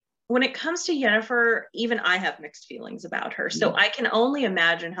when it comes to Yennefer, even I have mixed feelings about her. So I can only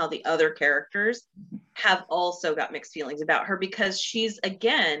imagine how the other characters have also got mixed feelings about her, because she's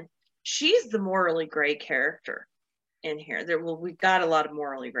the morally gray character in here. We've got a lot of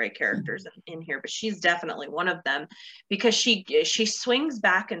morally gray characters in here, but she's definitely one of them, because she swings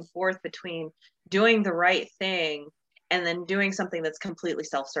back and forth between doing the right thing and then doing something that's completely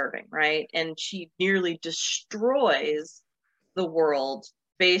self-serving, right? And she nearly destroys the world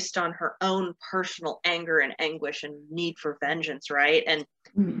based on her own personal anger and anguish and need for vengeance, right? And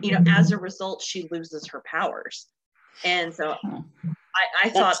as a result, she loses her powers. And so I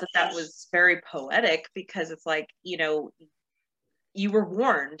thought that was very poetic, because it's like, you were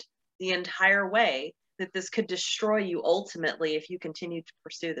warned the entire way that this could destroy you ultimately if you continue to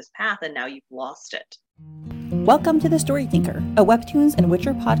pursue this path, and now you've lost it. Welcome to The Story Thinker, a Webtoons and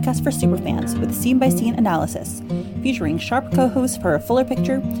Witcher podcast for superfans with scene-by-scene analysis. Featuring sharp co-hosts for a fuller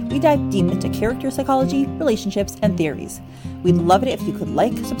picture, we dive deep into character psychology, relationships, and theories. We'd love it if you could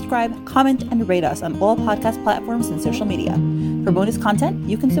like, subscribe, comment, and rate us on all podcast platforms and social media. For bonus content,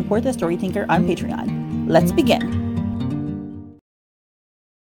 you can support The Story Thinker on Patreon. Let's begin.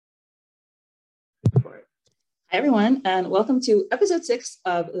 Hi, everyone, and welcome to episode 6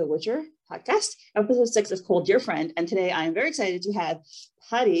 of The Witcher podcast. Episode 6 is called Dear Friend, and today I am very excited to have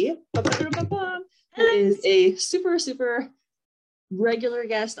Patty, who is a super regular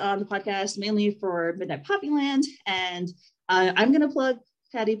guest on the podcast, mainly for Midnight Poppyland. And I'm going to plug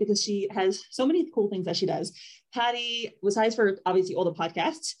Patty because she has so many cool things that she does. Patty, besides for obviously all the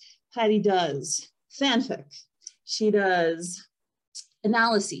podcasts, Patty does fanfic. She does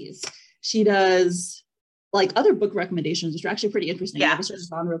analyses. She does like other book recommendations, which are actually pretty interesting. You have a certain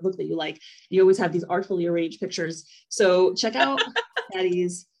genre of book that you like. You always have these artfully arranged pictures. So check out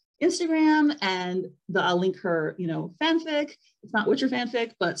Patty's Instagram, and I'll link her, fanfic. It's not Witcher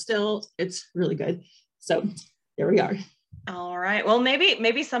fanfic, but still, it's really good. So there we are. All right. Well,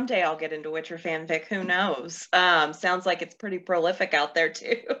 maybe someday I'll get into Witcher fanfic. Who knows? Sounds like it's pretty prolific out there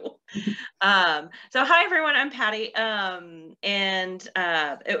too. So hi everyone, I'm Patty. And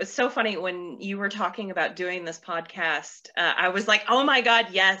it was so funny when you were talking about doing this podcast. I was like, oh my God,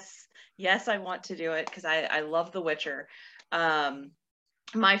 yes, I want to do it, because I love The Witcher.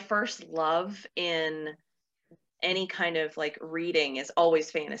 My first love in any kind of like reading is always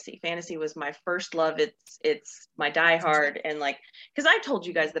fantasy. Fantasy was my first love. It's my diehard, and like, because I told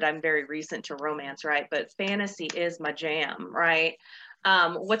you guys that I'm very recent to romance, right? But fantasy is my jam, right?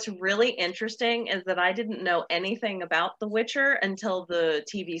 What's really interesting is that I didn't know anything about The Witcher until the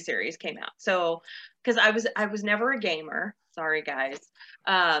TV series came out. So, because I was never a gamer. Sorry, guys.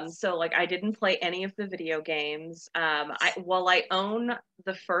 So like I didn't play any of the video games. While I own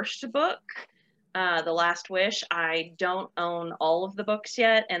the first book, The Last Wish, I don't own all of the books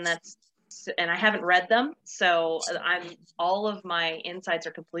yet, and I haven't read them. So all of my insights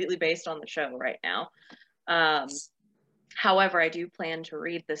are completely based on the show right now. However, I do plan to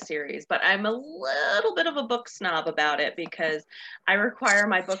read the series, but I'm a little bit of a book snob about it because I require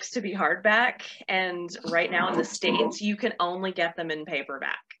my books to be hardback, and right now in the States, you can only get them in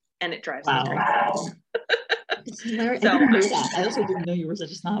paperback, and it drives me crazy. I also didn't know you were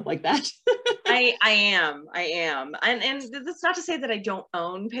such a snob like that. I am, and that's not to say that I don't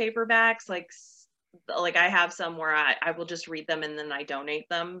own paperbacks. Like I have some where I will just read them and then I donate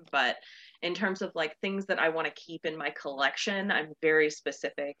them, but in terms of like things that I want to keep in my collection, I'm very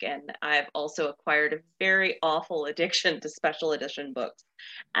specific, and I've also acquired a very awful addiction to special edition books,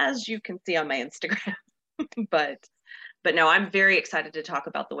 as you can see on my Instagram. But no, I'm very excited to talk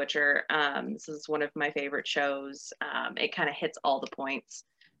about The Witcher. This is one of my favorite shows. It kind of hits all the points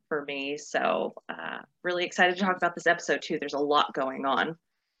for me. So really excited to talk about this episode too. There's a lot going on.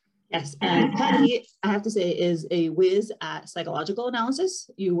 Yes, and Patty, I have to say, is a whiz at psychological analysis.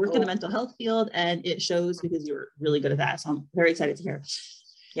 You work in the mental health field, and it shows because you're really good at that. So I'm very excited to hear.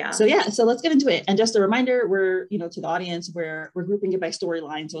 Yeah. So let's get into it. And just a reminder, we're, to the audience, we're grouping it by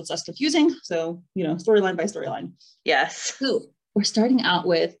storyline, so it's less confusing. So, storyline by storyline. Yes. So we're starting out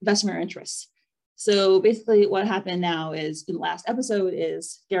with Vesemir interests. So basically what happened now is, in the last episode,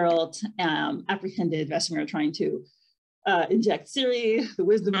 is Geralt apprehended Vesemir trying to inject Ciri, the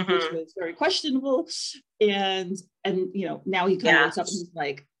wisdom of which was very questionable. And now he kind of wakes up and he's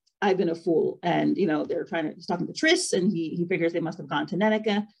like, I've been a fool. And, he's talking to Triss, and he figures they must have gone to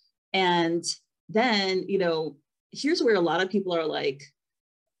Nennika. And then, here's where a lot of people are like,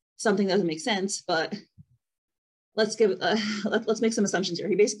 something doesn't make sense, but let's make some assumptions here.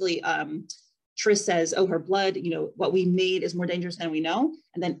 He basically, Triss says, oh, her blood, what we made is more dangerous than we know.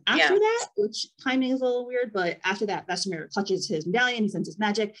 And then after that, which timing is a little weird, but after that, Vesemir clutches his medallion, he sends his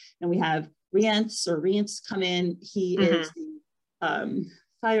magic, and we have Rience come in. He is the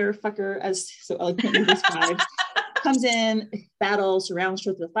fire fucker, as so eloquently described. Comes in, battles, surrounds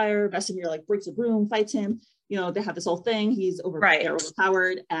Triss with fire. Vesemir like breaks a broom, fights him. They have this whole thing. He's they're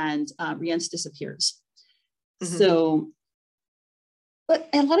overpowered, and Rience disappears. So, but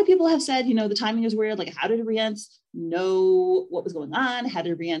a lot of people have said, the timing is weird. Like, how did Rience know what was going on? How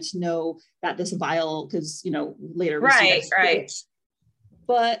did Rience know that this vial? Because later we see that. Right.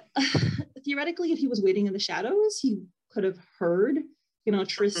 But theoretically, if he was waiting in the shadows, he could have heard,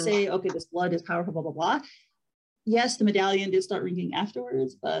 Triss say, okay, this blood is powerful, blah, blah, blah. Yes, the medallion did start ringing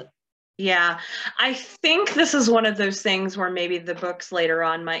afterwards, but. Yeah, I think this is one of those things where maybe the books later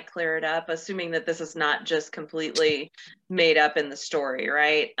on might clear it up, assuming that this is not just completely made up in the story,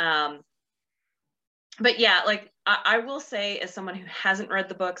 right? But yeah, like I will say, as someone who hasn't read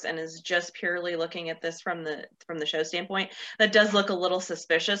the books and is just purely looking at this from the show standpoint, that does look a little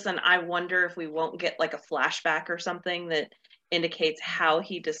suspicious, and I wonder if we won't get like a flashback or something that indicates how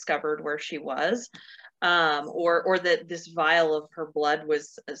he discovered where she was. Or that this vial of her blood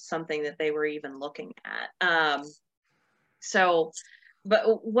was something that they were even looking at.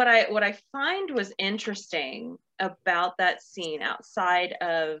 But what I find was interesting about that scene, outside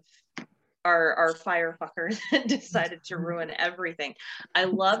of our firefucker that decided to ruin everything, I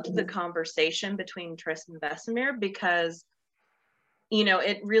loved the conversation between Triss and Vesemir, because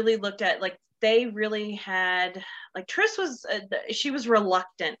it really looked at, like, they really had, like, Triss was she was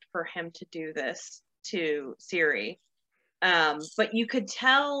reluctant for him to do this to Ciri, but you could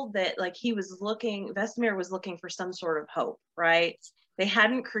tell that, like, Vesemir was looking for some sort of hope, right? They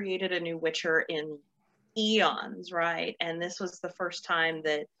hadn't created a new Witcher in eons, right? And this was the first time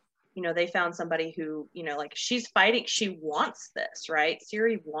that they found somebody who, like, she's fighting, she wants this, right?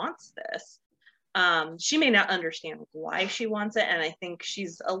 Ciri wants this. She may not understand why she wants it, and I think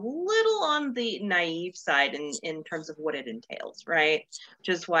she's a little on the naive side in terms of what it entails, right? Which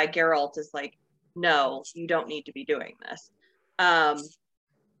is why Geralt is like, no, you don't need to be doing this. But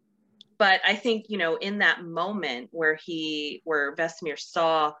I think, in that moment where Vesemir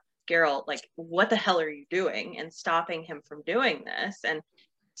saw Geralt, like, what the hell are you doing? And stopping him from doing this, and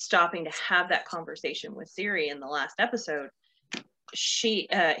stopping to have that conversation with Ciri in the last episode, he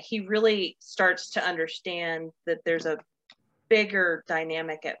really starts to understand that there's a bigger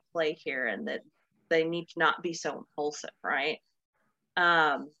dynamic at play here, and that they need to not be so impulsive, right?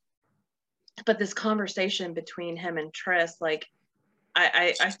 But this conversation between him and Triss, like,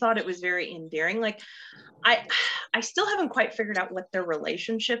 I thought it was very endearing. Like, I still haven't quite figured out what their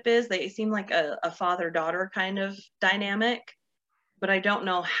relationship is. They seem like a father-daughter kind of dynamic, but I don't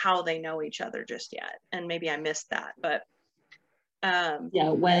know how they know each other just yet. And maybe I missed that, but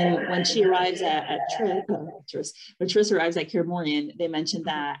when she arrives at Triss, when Triss arrives at Kaer Morhen, they mentioned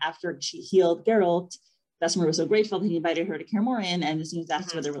that after she healed Geralt, Vesemir was so grateful that he invited her to Kaer Morhen, and it seems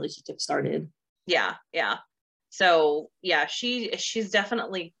that's where the relationship started. Yeah. So yeah, she's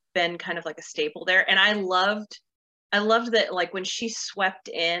definitely been kind of like a staple there, and I loved that, like, when she swept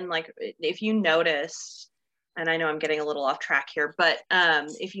in, like, if you noticed, and I know I'm getting a little off track here, but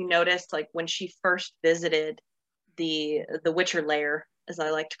if you noticed, like, when she first visited the Witcher lair, as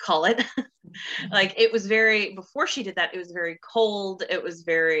I like to call it, like, it was before she did that, it was very cold, it was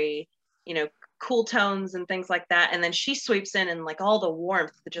very, cool tones and things like that, and then she sweeps in, and, like, all the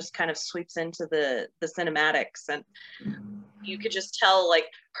warmth that just kind of sweeps into the cinematics, and you could just tell, like,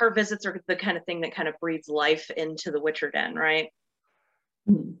 her visits are the kind of thing that kind of breathes life into the Witcher den, right?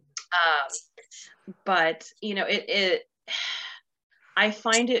 But I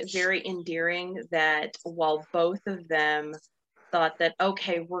find it very endearing that while both of them thought that,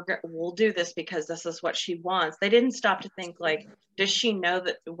 okay, we'll do this because this is what she wants, they didn't stop to think, like, does she know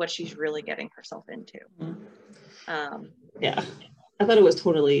that what she's really getting herself into? Yeah, I thought it was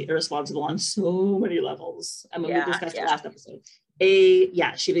totally irresponsible on so many levels. I mean, we discussed the last episode.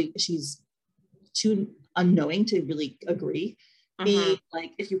 She's too unknowing to really agree. B,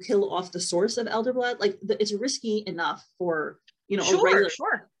 like, if you kill off the source of elder blood, like, it's risky enough for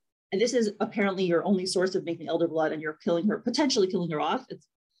sure. And this is apparently your only source of making elder blood, and you're potentially killing her off. It's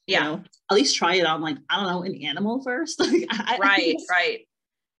at least try it on, like, I don't know, an animal first. Like, right.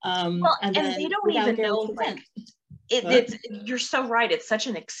 Well, and they don't even know, like, it's you're so right. It's such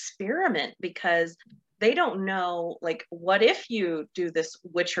an experiment, because they don't know, like, what if you do this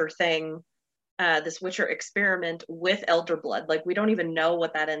Witcher thing, this Witcher experiment with elder blood? Like, we don't even know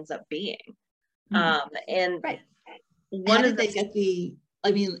what that ends up being. And one of they get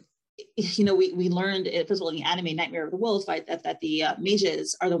I mean, you know, we learned, first of all, in the anime Nightmare of the Wolf, right, that the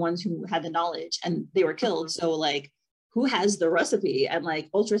mages are the ones who had the knowledge and they were killed. So like, who has the recipe? And like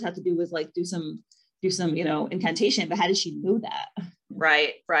Ultras had to do with like do some, you know, incantation, but how did she know that?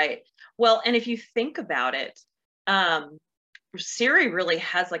 Right. Well, and if you think about it, Ciri really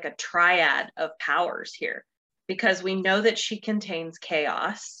has like a triad of powers here, because we know that she contains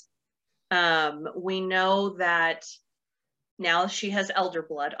chaos. We know that now she has elder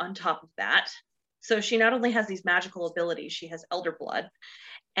blood on top of that. So she not only has these magical abilities, she has elder blood.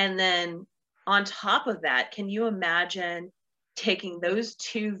 And then on top of that, can you imagine taking those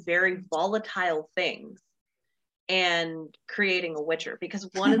two very volatile things and creating a Witcher? Because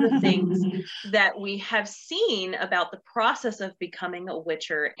one of the things that we have seen about the process of becoming a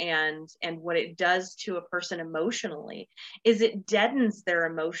Witcher and what it does to a person emotionally is it deadens their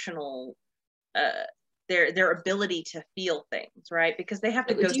emotional their ability to feel things, right? Because they have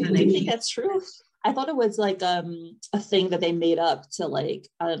to go through. Do you think that's true? I thought it was like a thing that they made up to, like,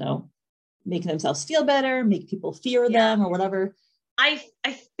 I don't know, make themselves feel better, make people fear them or whatever. I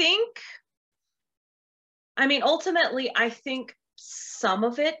think, I mean, ultimately, I think some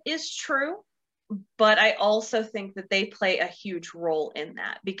of it is true, but I also think that they play a huge role in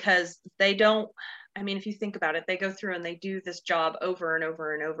that, because they don't, I mean, if you think about it, they go through and they do this job over and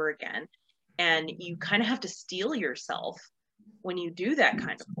over and over again. And you kind of have to steel yourself when you do that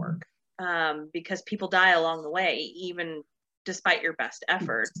kind of work, because people die along the way, even despite your best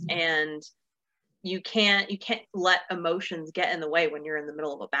efforts. And you can't let emotions get in the way when you're in the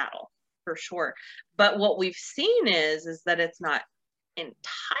middle of a battle, for sure. But what we've seen is that it's not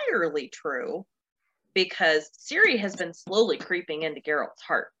entirely true, because Ciri has been slowly creeping into Geralt's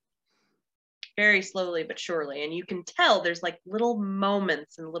heart, very slowly but surely. And you can tell there's like little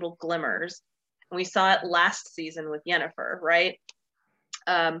moments and little glimmers. And we saw it last season with Yennefer, right?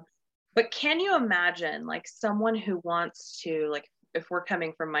 But can you imagine like someone who wants to, like, if we're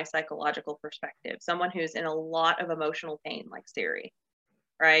coming from my psychological perspective, someone who's in a lot of emotional pain like Ciri,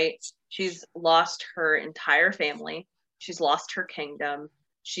 right? She's lost her entire family. She's lost her kingdom.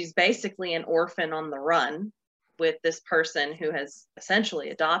 She's basically an orphan on the run with this person who has essentially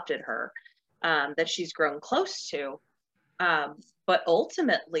adopted her, that she's grown close to. But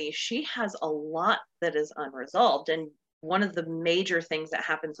ultimately, she has a lot that is unresolved. And one of the major things that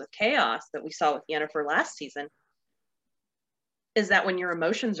happens with chaos that we saw with Yennefer last season is that when your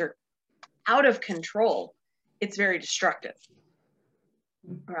emotions are out of control, it's very destructive.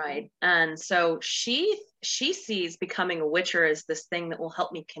 Right. And so she sees becoming a Witcher as this thing that will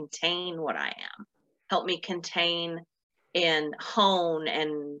help me contain what I am, help me contain and hone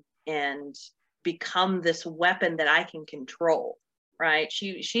and become this weapon that I can control. Right.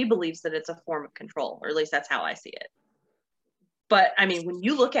 She believes that it's a form of control, or at least that's how I see it. But I mean, when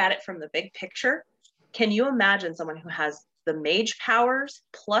you look at it from the big picture, can you imagine someone who has the mage powers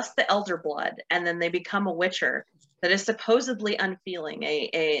plus the elder blood, and then they become a Witcher that is supposedly unfeeling,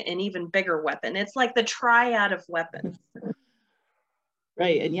 an even bigger weapon? It's like the triad of weapons.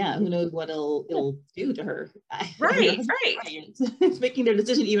 Right. And yeah, who knows what it'll do to her. Right. It's making their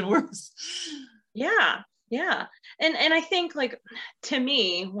decision even worse. Yeah. And I think, like, to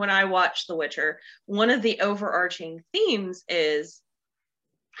me, when I watch The Witcher, one of the overarching themes is,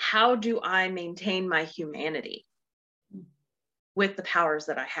 how do I maintain my humanity with the powers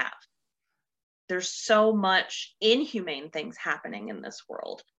that I have? There's so much inhumane things happening in this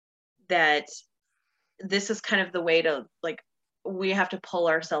world that this is kind of the way to, like, we have to pull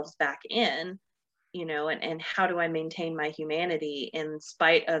ourselves back in, you know, and how do I maintain my humanity in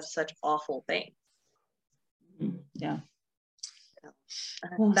spite of such awful things? Yeah.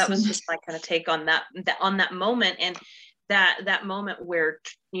 That was just my kind of take on that moment. And that moment where,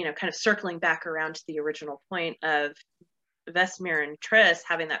 you know, kind of circling back around to the original point of Vesemir and Triss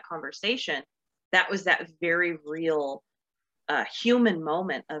having that conversation, that was that very real human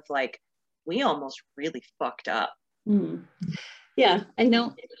moment of, like, we almost really fucked up. Yeah, I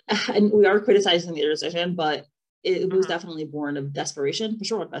know. And we are criticizing the decision, but it was definitely born of desperation, for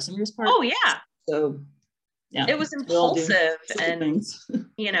sure, on Vesemir's part. Oh, yeah. So, yeah. It was impulsive. And, things.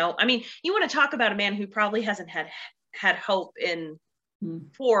 You know, I mean, you want to talk about a man who probably hasn't had hope in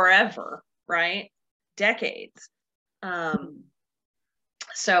forever, right? Decades.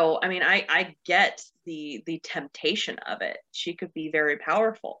 So, I mean, I get the temptation of it. She could be very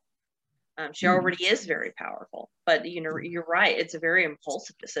powerful. She already is very powerful, but, you know, you're right. It's a very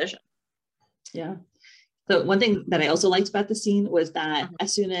impulsive decision. Yeah. So one thing that I also liked about the scene was that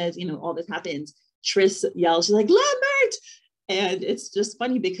as soon as, you know, all this happens, Triss yells, she's like, Lambert! And it's just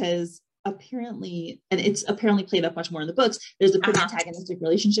funny because apparently, and it's apparently played up much more in the books, there's a pretty antagonistic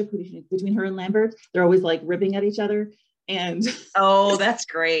relationship between her and Lambert. They're always like ribbing at each other. And oh, that's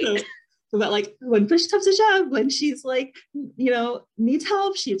great. But like when push comes to shove, when she's like, needs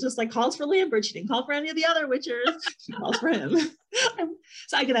help, she just like calls for Lambert. She didn't call for any of the other Witchers. She calls for him.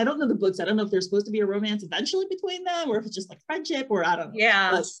 So again, I don't know the books. I don't know if there's supposed to be a romance eventually between them, or if it's just like friendship, or I don't know.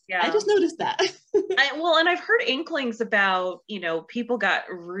 Yeah, I just noticed that. And I've heard inklings about, people got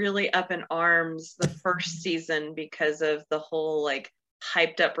really up in arms the first season because of the whole like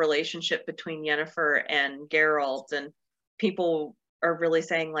hyped up relationship between Yennefer and Geralt, and people are really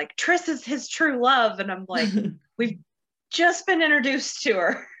saying like Triss is his true love, and I'm like, we've just been introduced to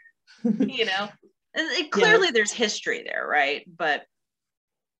her, and clearly there's history there, right? But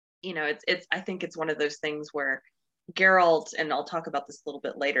it's I think it's one of those things where Geralt, and I'll talk about this a little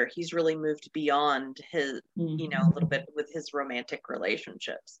bit later, he's really moved beyond his a little bit with his romantic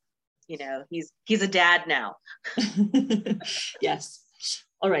relationships. He's a dad now. Yes.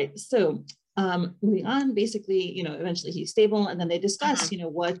 All right, so moving on, basically, eventually he's stable, and then they discuss,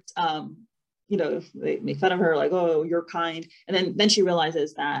 what, they make fun of her, like, oh, you're kind, and then she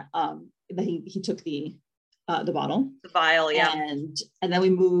realizes that that he took the bottle, the vial, yeah, and then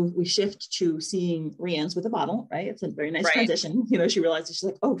we shift to seeing Rience with the bottle, right? It's a very nice transition. She realizes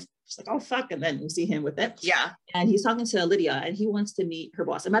she's like, oh fuck, and then we see him with it, yeah, and he's talking to Lydia, and he wants to meet her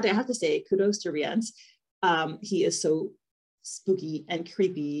boss. And I have to say, kudos to Rience. He is so spooky and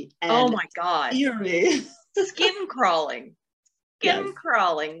creepy and oh my god, eerie. skin crawling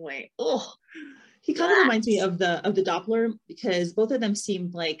wait, oh, he kind of reminds me of the Doppler, because both of them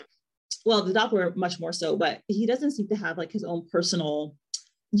seemed like, well, the Doppler much more so, but he doesn't seem to have like his own personal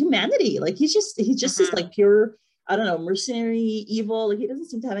humanity. Like he's just this like pure, I don't know, mercenary evil. Like he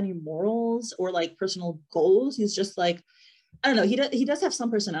doesn't seem to have any morals or like personal goals. He's just like, I don't know. He does have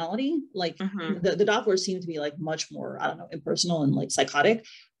some personality. Like the Doppler seemed to be like much more, I don't know, impersonal and like psychotic.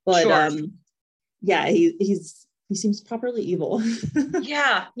 But yeah, he seems properly evil.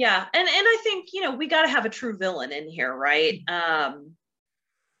 yeah. And I think we got to have a true villain in here, right?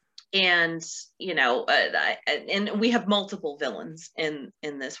 And and we have multiple villains in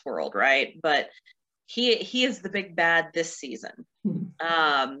this world, right? But he is the big bad this season.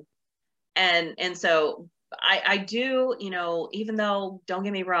 And so I do, even though, don't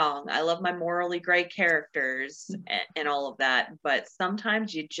get me wrong, I love my morally gray characters and all of that, but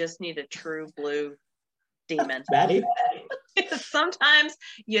sometimes you just need a true blue demon. Sometimes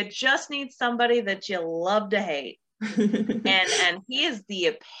you just need somebody that you love to hate. and he is the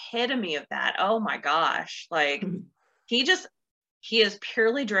epitome of that. Oh my gosh. Like he is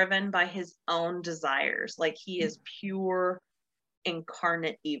purely driven by his own desires. Like he is pure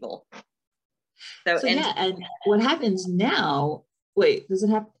incarnate evil. So yeah, and what happens now? Does it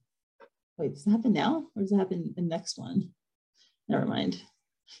happen now, or does it happen in the next one? Never mind.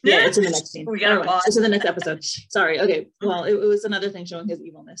 Yeah, it's in the next scene. It's in the next episode. Sorry. Okay. Well, it was another thing showing his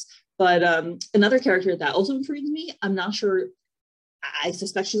evilness. But another character that also intrigues me, I'm not sure. I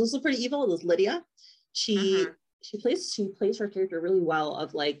suspect she's also pretty evil. Is Lydia. She plays her character really well,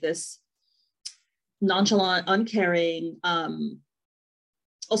 of like this nonchalant, uncaring,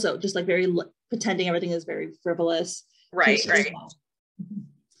 also just like very pretending everything is very frivolous. Right.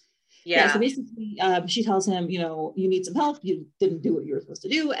 Yeah. So basically, she tells him, you need some help. You didn't do what you were supposed to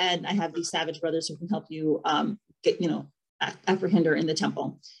do, and I have these savage brothers who can help you get, apprehend her in the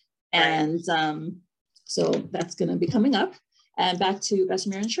temple. Right. And so that's going to be coming up. And back to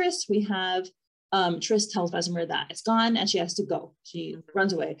Vesemir and Triss, we have Triss tells Vesemir that it's gone and she has to go. She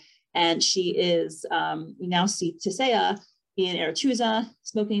runs away, and she is. We now see Tissaia in Aretuza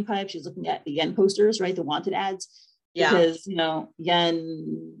smoking a pipe. She's looking at the Yen posters, right, the wanted ads. Yeah. Because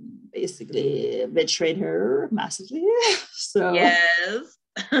Yen basically betrayed her massively. So yes.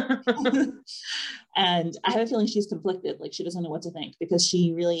 And I have a feeling she's conflicted. Like she doesn't know what to think, because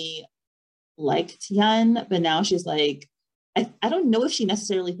she really liked Yen, but now she's like, I don't know if she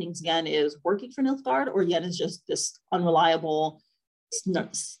necessarily thinks Yen is working for Nilfgaard, or Yen is just this unreliable,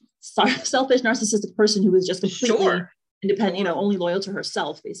 selfish, narcissistic person who is just completely independent, only loyal to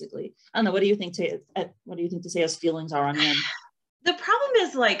herself, basically. I don't know. What do you think Tissaia's feelings are on Yen? The problem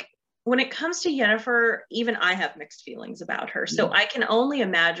is, like, when it comes to Yennefer, even I have mixed feelings about her. So I can only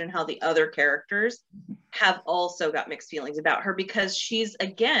imagine how the other characters have also got mixed feelings about her, because she's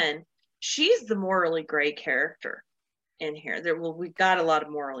the morally gray character in here. We've got a lot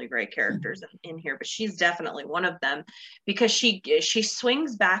of morally gray characters in here, but she's definitely one of them, because she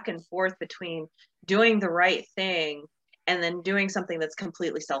swings back and forth between doing the right thing and then doing something that's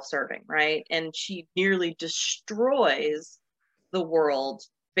completely self-serving, right? And she nearly destroys the world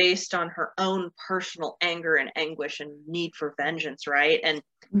based on her own personal anger and anguish and need for vengeance, right? And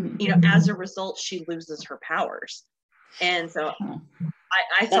as a result, she loses her powers. And so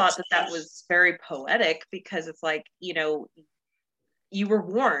I thought that was very poetic, because it's like, you were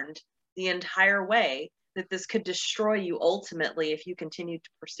warned the entire way that this could destroy you ultimately if you continue to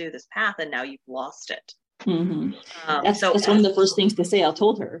pursue this path, and now you've lost it. That's one of the first things Thesea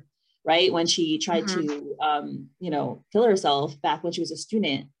told her, right? When she tried to, kill herself back when she was a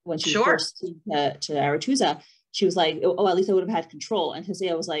student, when she first came to Aretusa, she was like, oh, at least I would have had control. And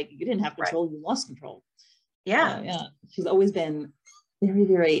Thesea was like, you didn't have control, you lost control. Yeah. She's always been very,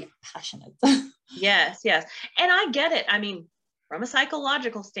 very passionate. Yes. And I get it. I mean, from a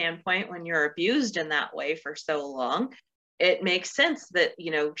psychological standpoint, when you're abused in that way for so long, it makes sense that,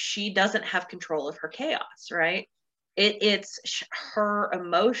 she doesn't have control of her chaos, right? It's her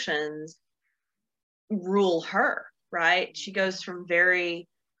emotions rule her, right? She goes from very,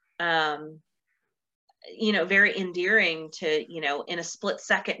 very endearing to, in a split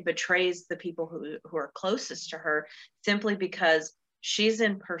second betrays the people who are closest to her, simply because she's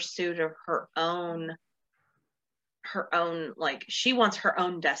in pursuit of her own, like, she wants her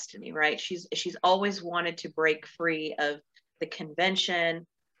own destiny, right? She's always wanted to break free of the convention.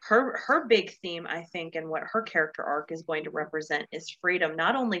 Her big theme, I think, and what her character arc is going to represent is freedom,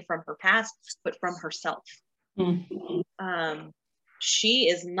 not only from her past, but from herself. She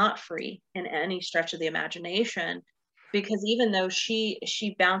is not free in any stretch of the imagination, because even though she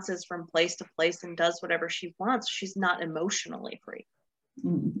bounces from place to place and does whatever she wants, she's not emotionally free.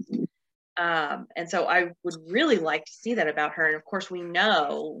 And so I would really like to see that about her. And of course,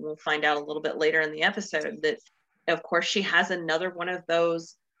 we'll find out a little bit later in the episode that, of course, she has another one of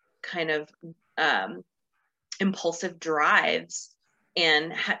those kind of impulsive drives,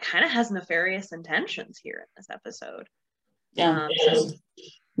 and kind of has nefarious intentions here in this episode. Long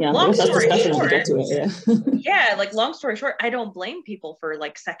story short, like, long story short, I don't blame people for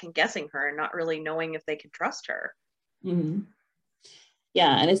like second guessing her and not really knowing if they can trust her.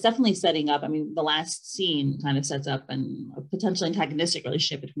 Yeah, and it's definitely setting up. I mean, the last scene kind of sets up a potential antagonistic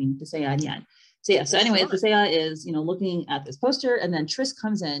relationship between Thesea and Yan. So anyway, Thesea is, looking at this poster, and then Triss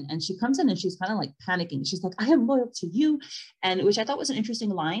comes in, and she's kind of like panicking. She's like, I am loyal to you, and which I thought was an interesting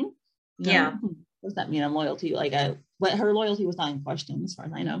line. What does that mean? I'm loyal to you? Like, her loyalty was not in question, as far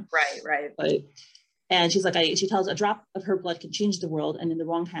as I know. Right. And she's like, she tells, a drop of her blood can change the world, and in the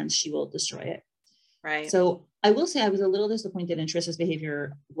wrong hands, she will destroy it. Right. So I will say I was a little disappointed in Triss's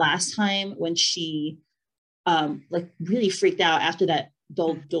behavior last time, when she really freaked out after that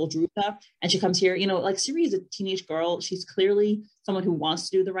Doldrupa, and she comes here, like, Ciri is a teenage girl. She's clearly someone who wants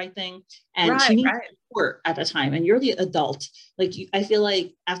to do the right thing, and she needs support at the time, and you're the adult. Like, I feel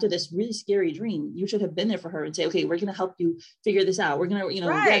like after this really scary dream, you should have been there for her and say, okay, we're going to help you figure this out. We're going to,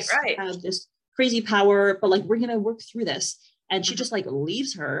 have this crazy power, but like, we're going to work through this. And she just like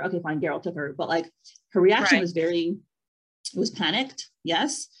leaves her. Okay, fine, Geralt took her, but like, her reaction was it was panicked,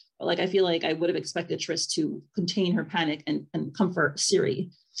 yes. But like, I feel like I would have expected Triss to contain her panic and comfort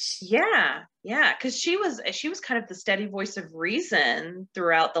Ciri. Yeah, because she was kind of the steady voice of reason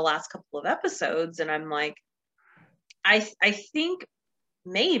throughout the last couple of episodes, and I'm like, I think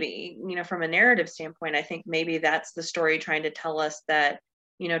maybe, from a narrative standpoint, I think maybe that's the story trying to tell us that,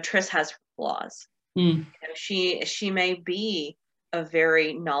 Triss has her flaws. She may be a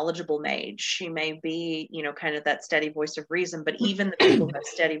very knowledgeable mage. She may be, kind of that steady voice of reason, but even the people who have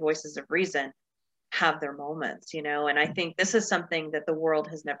steady voices of reason have their moments, and I think this is something that the world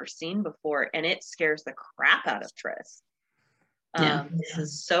has never seen before, and it scares the crap out of Triss. This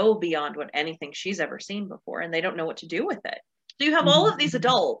is so beyond what anything she's ever seen before, and they don't know what to do with it. So you have all of these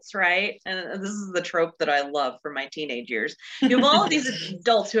adults, right? And this is the trope that I love from my teenage years. You have all of these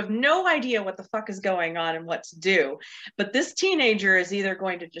adults who have no idea what the fuck is going on and what to do. But this teenager is either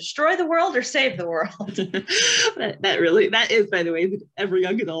going to destroy the world or save the world. that is, by the way, every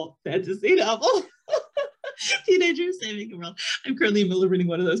young adult fantasy novel. Teenagers saving the world. I'm currently reading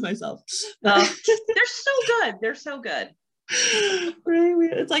one of those myself. They're so good. Right,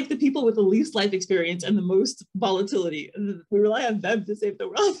 it's like the people with the least life experience and the most volatility. We rely on them to save the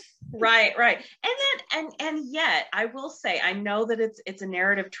world. Right. And yet, I will say, I know that it's a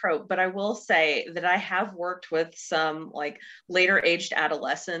narrative trope, but I will say that I have worked with some like later aged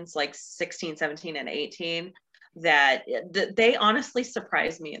adolescents, like 16, 17, and 18, that they honestly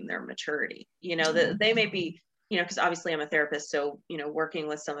surprise me in their maturity. That they may be, because obviously I'm a therapist, so, working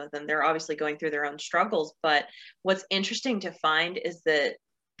with some of them, they're obviously going through their own struggles. But what's interesting to find is that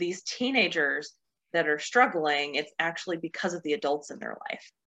these teenagers that are struggling, it's actually because of the adults in their life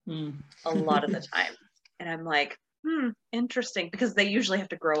a lot of the time. And I'm like, Interesting, because they usually have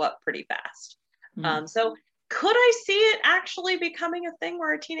to grow up pretty fast. Mm. So could I see it actually becoming a thing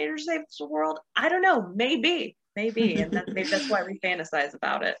where a teenager saves the world? I don't know. Maybe. And maybe that's why we fantasize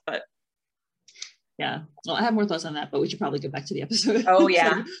about it. But yeah, well, I have more thoughts on that, but we should probably go back to the episode. oh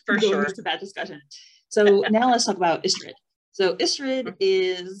yeah, for go sure. into that discussion. So now let's talk about Istredd. So Istredd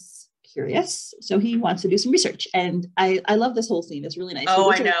is curious, so he wants to do some research, and I love this whole scene. It's really nice.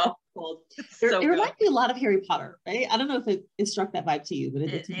 Oh, I know. It reminds me a lot of Harry Potter, right? I don't know if it struck that vibe to you, but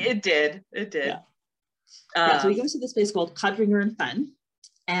it did. Yeah. So he goes to this place called Codringer and Fen.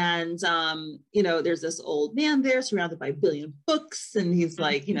 And, there's this old man there surrounded by a billion books. And he's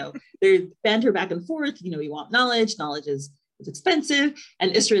like, they banter back and forth. You want knowledge. Knowledge is expensive.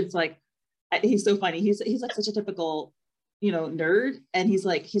 And Istredd's like, he's so funny. He's like such a typical, nerd. And he's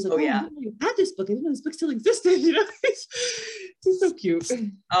like, oh yeah, you had this book. I didn't know this book still existed. He's so cute.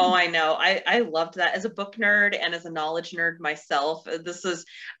 Oh, I know. I loved that as a book nerd and as a knowledge nerd myself.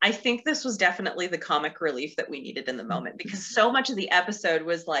 I think this was definitely the comic relief that we needed in the moment, because so much of the episode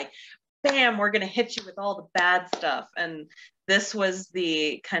was like, bam, we're going to hit you with all the bad stuff. And this was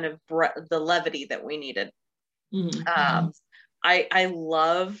the kind of the levity that we needed. Mm-hmm. I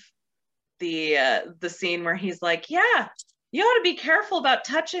love the scene where he's like, yeah, you ought to be careful about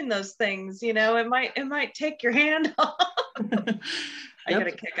touching those things. It might take your hand off. I got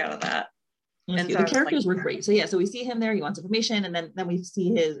a kick out of that. And the characters were great. So so we see him there. He wants information, and then we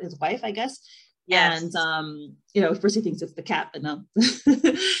see his wife, I guess. Yes. And first he thinks it's the cat, but no.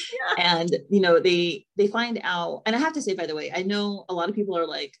 Yeah. And they find out, and I have to say, by the way, I know a lot of people are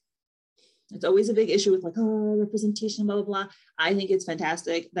like, it's always a big issue with like, oh, representation, blah, blah, blah. I think it's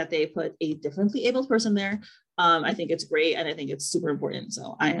fantastic that they put a differently abled person there. I think it's great, and I think it's super important.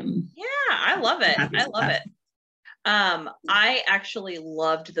 So I love it. I love it. I actually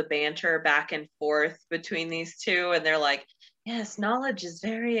loved the banter back and forth between these two, and they're like, yes, knowledge is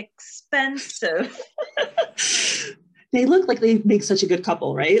very expensive. They look like they make such a good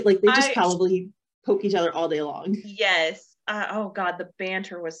couple, right? Like they just probably poke each other all day long. Yes. Oh God, the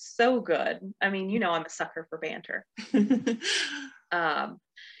banter was so good. I mean, I'm a sucker for banter.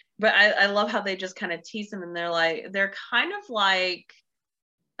 But I love how they just kind of tease them, and they're kind of like,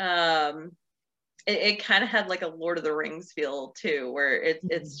 it kind of had like a Lord of the Rings feel too, where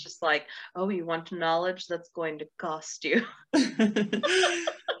it's just like, oh, you want knowledge that's going to cost you.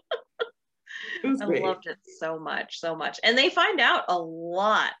 I loved it so much. And they find out a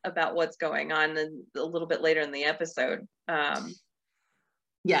lot about what's going on a little bit later in the episode.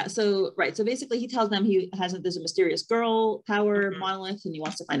 So basically he tells them there's a mysterious girl power monolith, and he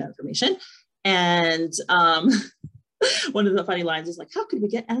wants to find out information. And one of the funny lines is like, how could we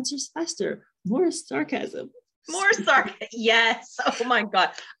get answers faster? More sarcasm. Yes. Oh my God.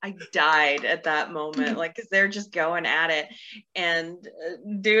 I died at that moment. Like, cause they're just going at it. And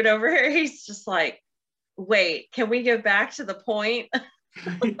dude over here, he's just like, wait, can we get back to the point?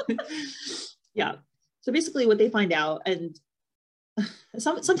 Yeah. So basically what they find out, and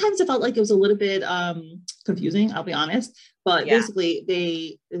sometimes it felt like it was a little bit confusing, I'll be honest, but basically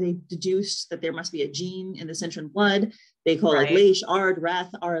they deduce that there must be a gene in the Cintran blood. They call it Leish, Ard,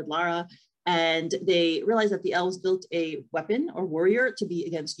 Wrath, Ard, Lara, and they realize that the elves built a weapon or warrior to be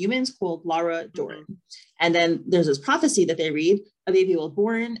against humans called Lara Doran. And then there's this prophecy that they read: a baby will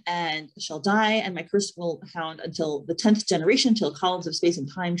born and shall die, and my curse will hound until the 10th generation, till columns of space and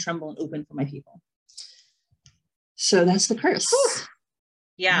time tremble and open for my people. So that's the curse.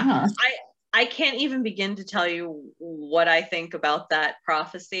 Yeah. I can't even begin to tell you what I think about that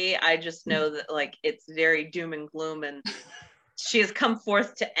prophecy. I just know that like it's very doom and gloom, and she has come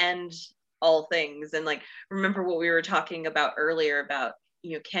forth to end all things. And like, remember what we were talking about earlier about,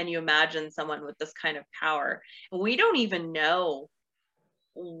 can you imagine someone with this kind of power? We don't even know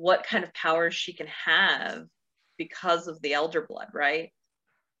what kind of powers she can have because of the elder blood, right?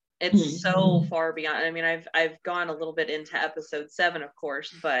 It's so far beyond. I mean, I've gone a little bit into episode 7, of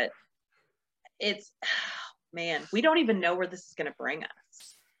course, but it's, man, we don't even know where this is going to bring us.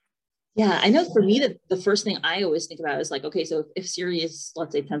 Yeah, I know for me, the first thing I always think about is like, okay, so if Ciri is,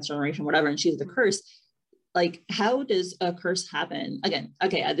 let's say, 10th generation, whatever, and she's the curse, like, how does a curse happen? Again,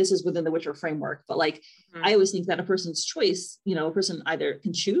 okay, this is within the Witcher framework, but like, I always think that a person's choice, a person either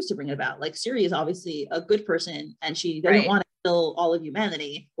can choose to bring it about. Like, Ciri is obviously a good person, and she doesn't want to kill all of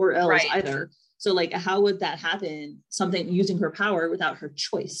humanity or elves either. So like, how would that happen? Something using her power without her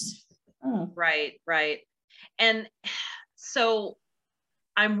choice. Oh. Right. And so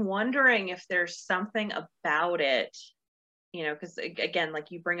I'm wondering if there's something about it, because again, like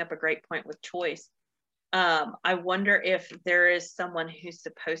you bring up a great point with choice. I wonder if there is someone who's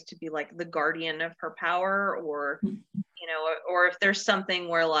supposed to be like the guardian of her power, or, you know, or if there's something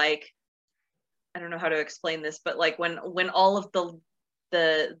where like, I don't know how to explain this, but like when all of the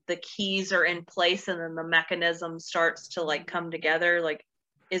keys are in place and then the mechanism starts to like come together, like,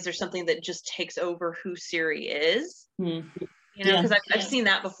 is there something that just takes over who Ciri is? You know, because I've seen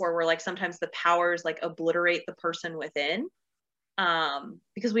that before, where like sometimes the powers like obliterate the person within.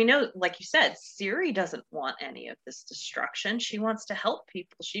 Because we know, like you said, Ciri doesn't want any of this destruction. She wants to help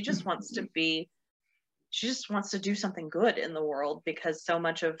people. She just wants to do something good in the world, because so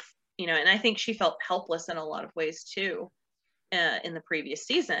much of, you know, and I think she felt helpless in a lot of ways too, in the previous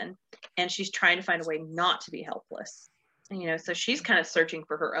season, and she's trying to find a way not to be helpless. You know, so she's kind of searching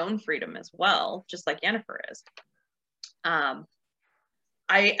for her own freedom as well, just like Yennefer is. I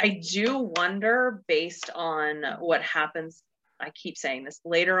do wonder, based on what happens, I keep saying this,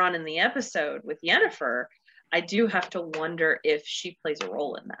 later on in the episode with Yennefer, I do have to wonder if she plays a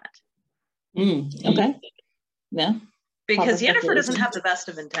role in that. Okay. Yeah. Because Yennefer doesn't have the best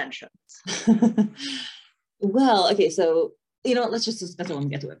of intentions. Well, okay, so, you know, let's just discuss it when we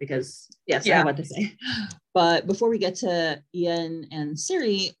get to it, because yes, I have what to say. But before we get to Ian and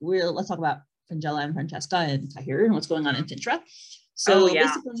Ciri, let's talk about Fringilla and Francesca and Tahir and what's going on in Cintra. So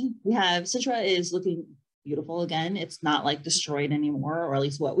basically, we have Cintra is looking beautiful again. It's not like destroyed anymore, or at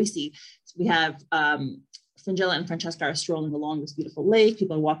least what we see. So we have Fringilla and Francesca are strolling along this beautiful lake.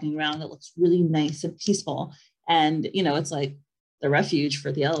 People are walking around. It looks really nice and peaceful. And, you know, it's like the refuge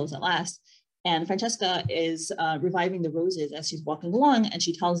for the elves at last. And Francesca is reviving the roses as she's walking along, and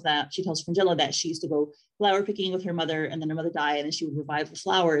she tells Fringilla that she used to go flower picking with her mother, and then her mother died, and she would revive the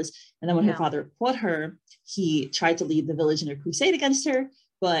flowers. And then when her father caught her, he tried to lead the village in a crusade against her,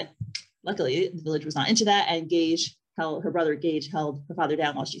 but luckily the village was not into that, and her brother Gage held her father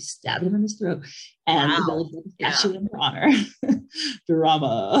down while she stabbed him in his throat, and the village built a statue in her honor.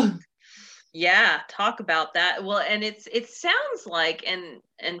 Drama. Yeah, talk about that. Well, and it sounds like, and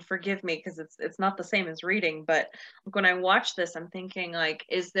forgive me because it's not the same as reading, but when I watch this, I'm thinking like,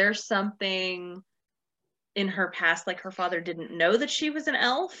 is there something in her past, like her father didn't know that she was an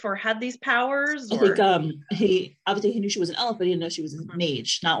elf or had these powers? Or? I think he obviously he knew she was an elf, but he didn't know she was a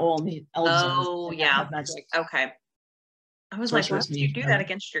mage. Not all elves have magic. Okay. I was like, why would you do that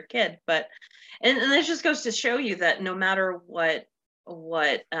against your kid? But and this just goes to show you that no matter what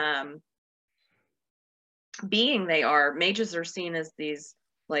being they are, mages are seen as these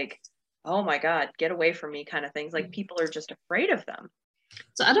like, oh my god, get away from me kind of things. Like people are just afraid of them.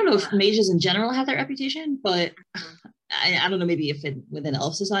 So I don't know if mages in general have that reputation, but I don't know, maybe if within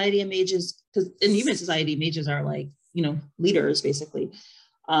elf society and mages, because in human society mages are like, you know, leaders basically.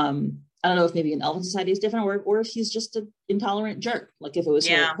 I don't know if maybe in elven society is different, or if he's just an intolerant jerk, like if it was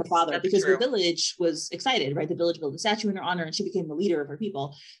her father, because the village was excited, right? The village built a statue in her honor, and she became the leader of her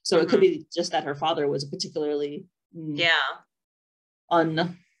people. So it could be just that her father was a particularly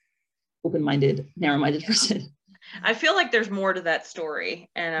open-minded, narrow-minded person. I feel like there's more to that story,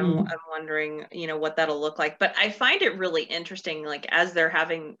 and I'm wondering, you know, what that'll look like. But I find it really interesting, like as they're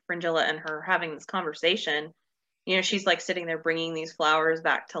having Fringilla and her having this conversation, you know, she's like sitting there bringing these flowers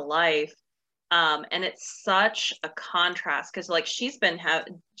back to life. And it's such a contrast because like she's been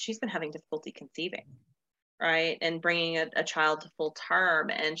having difficulty conceiving, right? And bringing a child to full term,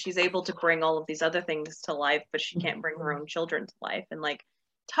 and she's able to bring all of these other things to life, but she can't bring her own children to life. And like,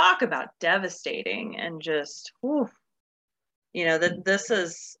 talk about devastating, and just, whew, you know, that this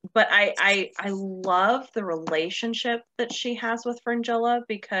is, but I love the relationship that she has with Fringilla,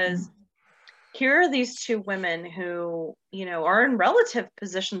 because here are these two women who, you know, are in relative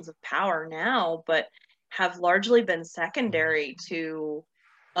positions of power now, but have largely been secondary to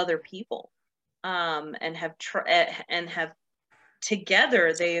other people, and have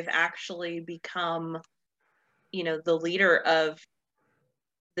together they've actually become, you know, the leader of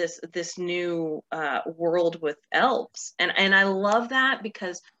this new world with elves, and I love that,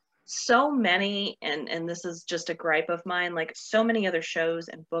 because so many, and this is just a gripe of mine, like so many other shows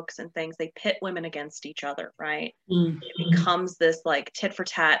and books and things, they pit women against each other, right? It becomes this like tit for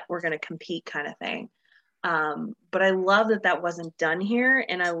tat, we're going to compete kind of thing. But I love that wasn't done here,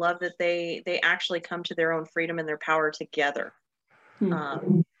 and I love that they actually come to their own freedom and their power together.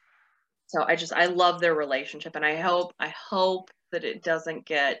 So I love their relationship, and I hope that it doesn't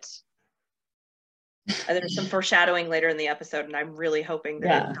get, there's some foreshadowing later in the episode, and I'm really hoping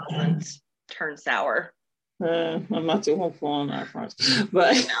that it doesn't turn sour. I'm not too hopeful on that front,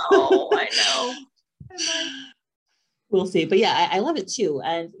 but I know. We'll see. But yeah, I love it too,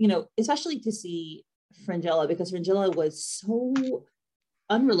 and you know, especially to see Fringilla, because Fringilla was so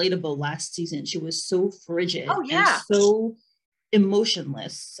unrelatable last season. She was so frigid and yeah. so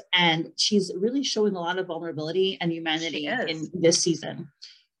emotionless, and she's really showing a lot of vulnerability and humanity in this season.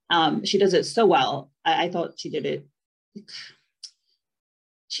 She does it so well. I thought she did it.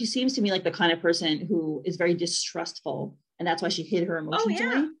 She seems to me like the kind of person who is very distrustful, and that's why she hid her emotions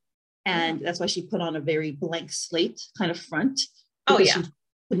away. And that's why she put on a very blank slate kind of front, because she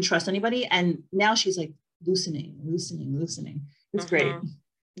couldn't trust anybody. And now she's like loosening. It's great.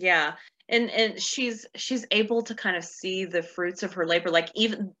 Yeah. And she's able to kind of see the fruits of her labor. Like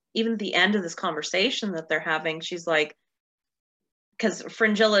even the end of this conversation that they're having, she's like, because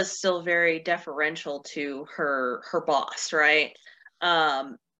Fringilla is still very deferential to her boss, right?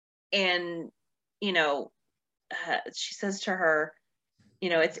 And you know, she says to her, you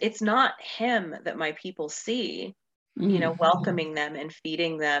know, it's not him that my people see, you know, welcoming them and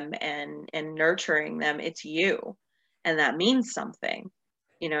feeding them and nurturing them. It's you, and that means something,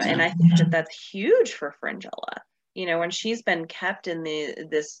 you know. And I think that that's huge for Fringilla. You know, when she's been kept in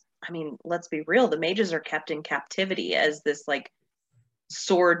this. I mean, let's be real. The mages are kept in captivity as this like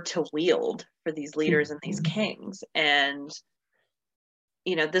sword to wield for these leaders and these kings. And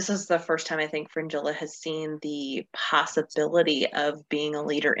you know, this is the first time I think Fringilla has seen the possibility of being a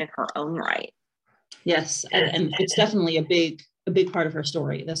leader in her own right. Yes, and it's definitely a big part of her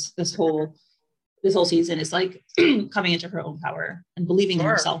story. This whole season is like coming into her own power and believing in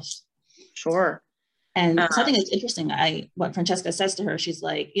herself. Sure. And something that's interesting, what Francesca says to her, she's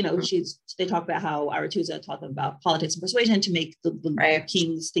like, you know, they talk about how Aretuza taught them about politics and persuasion to make the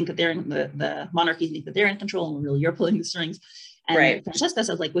kings think that they're in the monarchy think that they're in control, and really you're pulling the strings. And Francesca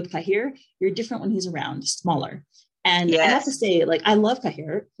says, like, with Cahir, you're different when he's around, smaller. And I have to say, like, I love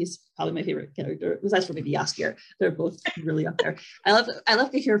Cahir. He's probably my favorite character, besides for maybe Jaskier. They're both really up there. I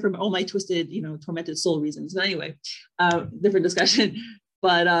love Cahir from all my twisted, you know, tormented soul reasons. But anyway, different discussion.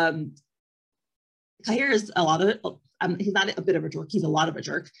 But Cahir is a lot of, he's not a bit of a jerk. He's a lot of a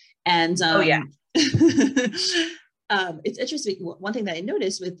jerk. And it's interesting. One thing that I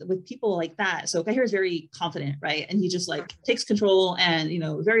noticed with people like that, so Cahir is very confident, right? And he just like takes control and, you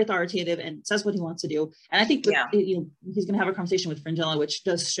know, very authoritative and says what he wants to do. And I think you know, he's going to have a conversation with Fringilla, which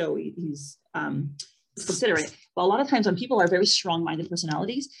does show he's considerate. But a lot of times when people are very strong-minded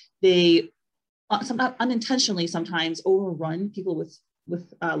personalities, they sometimes unintentionally sometimes overrun people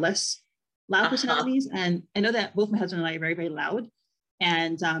with less loud personalities. And I know that both my husband and I are very, very loud.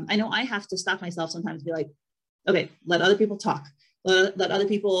 And I know I have to stop myself sometimes and be like, okay, let other people talk. Let other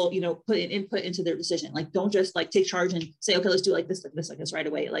people, you know, put in input into their decision. Like, don't just like take charge and say, okay, let's do like this right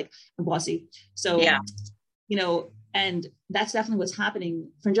away. Like, I'm bossy. So, you know, and that's definitely what's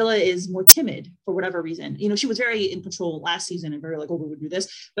happening. Fringilla is more timid for whatever reason. You know, she was very in control last season and very like, oh, we would do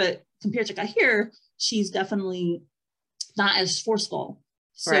this. But compared to Cahir, she's definitely not as forceful.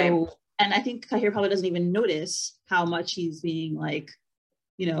 So, and I think Cahir probably doesn't even notice how much he's being like,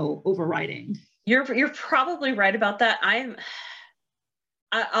 you know, overriding. You're probably right about that.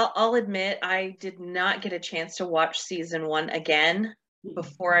 I'll admit I did not get a chance to watch season 1 again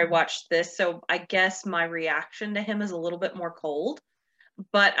before I watched this, so I guess my reaction to him is a little bit more cold.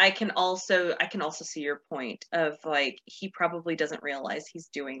 But I can also see your point of like, he probably doesn't realize he's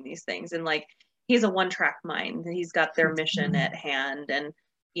doing these things, and like, he's a one-track mind. He's got their mission at hand, and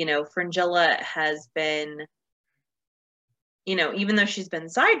you know, Fringilla has been, you know, even though she's been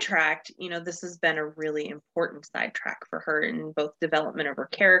sidetracked, you know, this has been a really important sidetrack for her in both development of her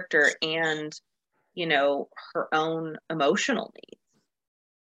character and, you know, her own emotional needs,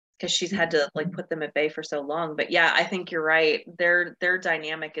 because she's had to like put them at bay for so long. But yeah, I think you're right. Their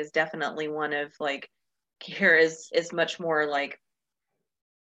dynamic is definitely one of like, here is much more like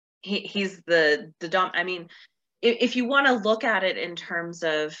he's the dom. I mean, if you want to look at it in terms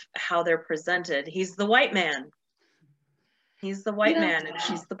of how they're presented, he's the white man. He's the white man and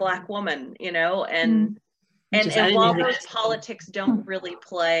she's the black woman, you know, and while those politics don't really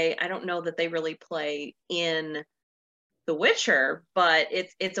play, I don't know that they really play in The Witcher, but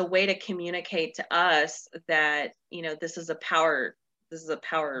it's a way to communicate to us that, you know, this is a power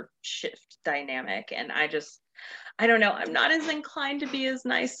shift dynamic. And I don't know, I'm not as inclined to be as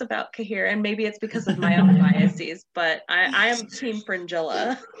nice about Cahir, and maybe it's because of my own biases, but I am team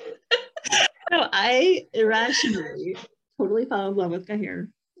Fringilla. No, I irrationally totally fell in love with Cahir.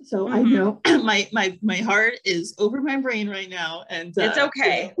 So I know my heart is over my brain right now, and it's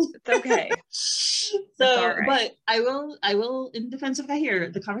okay. It's okay. So, right. But I will, in defense of Cahir,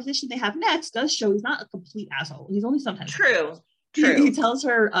 the conversation they have next does show he's not a complete asshole. He's only sometimes true. He tells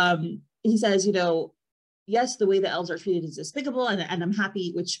her, he says, you know, yes, the way the elves are treated is despicable, and I'm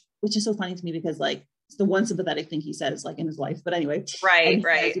happy, which is so funny to me, because like it's the one sympathetic thing he says like in his life. But anyway, right.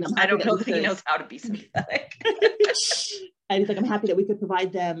 Says, you know, I don't know if he knows how to be sympathetic. And he's like, I'm happy that we could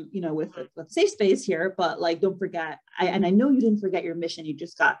provide them, you know, with a safe space here, but like, don't forget, I know you didn't forget your mission, you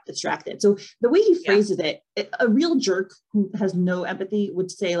just got distracted. So the way he phrases it, a real jerk who has no empathy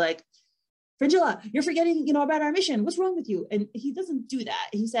would say like, Fringilla, you're forgetting, you know, about our mission. What's wrong with you? And he doesn't do that.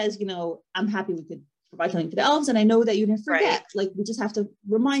 He says, you know, I'm happy we could provide something for the elves. And I know that you didn't forget, right. Like, we just have to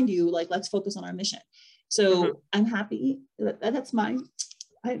remind you, like, let's focus on our mission. So I'm happy that's my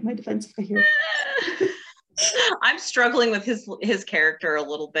defense here. I'm struggling with his character a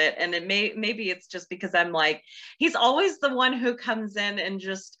little bit, and maybe it's just because I'm like, he's always the one who comes in and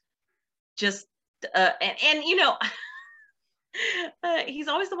just and you know, he's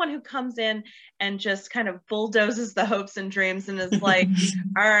always the one who comes in and just kind of bulldozes the hopes and dreams and is like,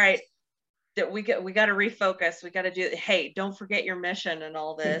 all right, that we got to refocus, we got to do, hey, don't forget your mission and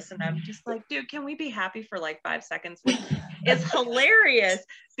all this. And I'm just like, dude, can we be happy for like 5 seconds? Like, it's hilarious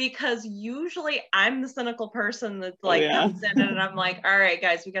because usually I'm the cynical person that like comes in and I'm like, all right,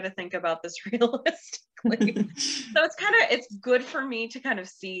 guys, we got to think about this realistically. So it's good for me to kind of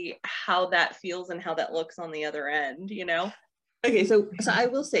see how that feels and how that looks on the other end, you know? Okay, so I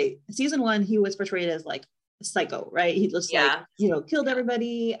will say, season 1, he was portrayed as like psycho, right? He just like, you know, killed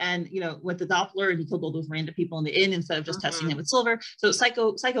everybody, and you know, with the Doppler, and he killed all those random people in the inn instead of just testing him with silver. So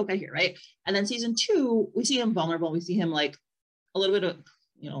psycho guy here, right? And then season 2, we see him vulnerable. We see him like a little bit of,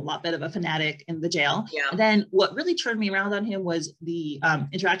 you know, a lot bit of a fanatic in the jail. And then what really turned me around on him was the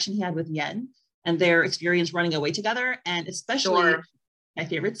interaction he had with Yen and their experience running away together, and especially my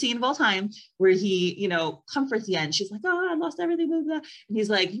favorite scene of all time, where he, you know, comforts Yen. She's like, oh, I lost everything, blah, blah. And he's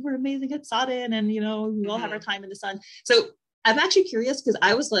like, you were amazing at Sodden, and, you know, we all have our time in the sun. So I'm actually curious, because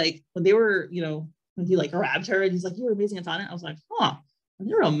I was like, when they were, you know, when he like grabbed her and he's like, you were amazing at Sodden, I was like, oh, are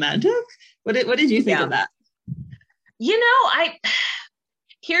they romantic? What did you think of that? You know,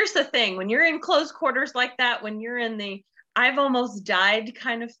 here's the thing, when you're in close quarters like that, when you're in the I've almost died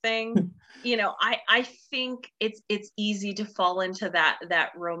kind of thing, you know, I think it's easy to fall into that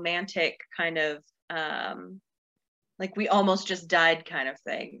romantic kind of like we almost just died kind of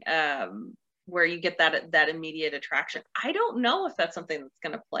thing, where you get that immediate attraction. I don't know if that's something that's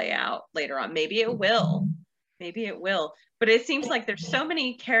going to play out later on. Maybe it will, but it seems like there's so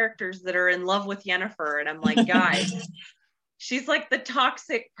many characters that are in love with Yennefer, and I'm like, guys, she's like the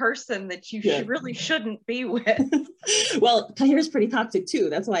toxic person that you really shouldn't be with. Well, Kahira's pretty toxic too.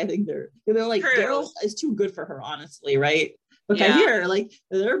 That's why I think they're, you know, like Daryl is too good for her, honestly, right? But Kahira, like,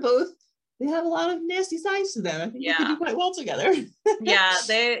 they have a lot of nasty sides to them. I think they could do quite well together. And that's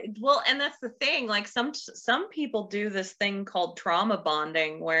the thing. Like some people do this thing called trauma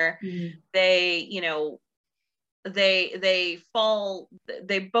bonding, where they, you know, they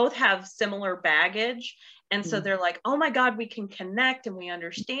both have similar baggage. And so they're like, oh my God, we can connect and we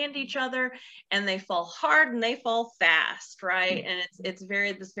understand each other, and they fall hard and they fall fast, right? And it's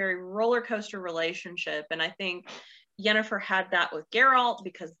this very roller coaster relationship. And I think Yennefer had that with Geralt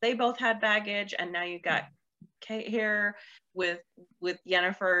because they both had baggage, and now you got Kate here with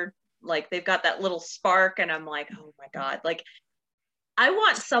Yennefer, like they've got that little spark, and I'm like, oh my God, like I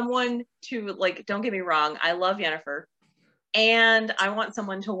want someone to, like, don't get me wrong, I love Yennefer. And I want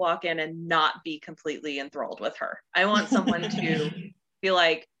someone to walk in and not be completely enthralled with her. I want someone to be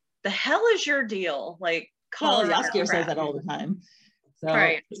like, the hell is your deal? Like, Jaskier says that all the time. So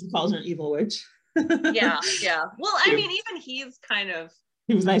he calls her an evil witch. Yeah. Well, I mean, even he's kind of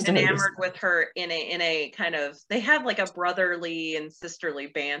enamored with her in a kind of, they have like a brotherly and sisterly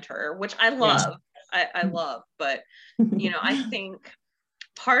banter, which I love. I love, but you know, I think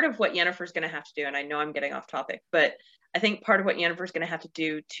part of what Yennefer's going to have to do, and I know I'm getting off topic, but I think part of what Yennefer's going to have to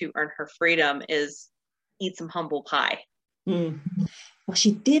do to earn her freedom is eat some humble pie. Well,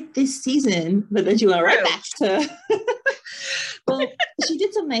 she did this season, but then she went right back to. Well, she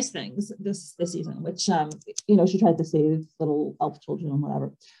did some nice things this season, which you know, she tried to save little elf children and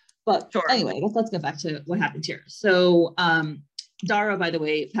whatever. But anyway, let's get back to what happened here. So Dara, by the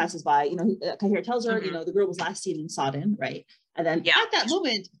way, passes by. You know, Kahira tells her, you know, the girl was last seen in Sodden, right? And then at that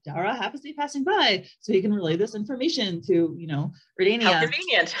moment, Dara happens to be passing by, so he can relay this information to, you know, Redania. How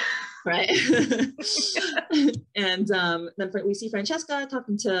convenient. Right. And then we see Francesca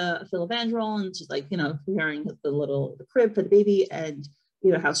talking to Filavandrel, and she's like, you know, preparing the crib for the baby, and,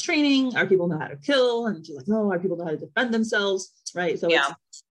 you know, how's training? Our people know how to kill? And she's like, no, our people know how to defend themselves, right? So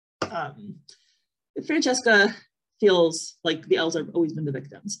Francesca feels like the elves have always been the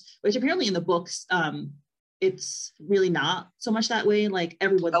victims, which apparently in the books, it's really not so much that way. Like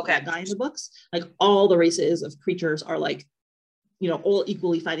everyone's a bad guy in the books. Like all the races of creatures are like all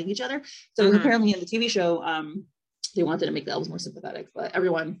equally fighting each other. So apparently in the TV show, they wanted to make the elves more sympathetic, but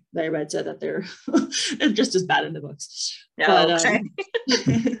everyone that I read said that they're just as bad in the books.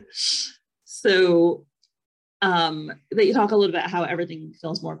 So they talk a little bit about how everything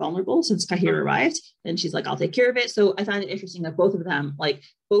feels more vulnerable since Kahir arrived, and she's like, I'll take care of it. So I find it interesting that both of them, like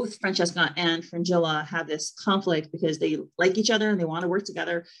both Francesca and Fringilla, have this conflict because they like each other and they want to work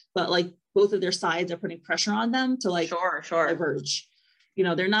together, but like both of their sides are putting pressure on them to like diverge.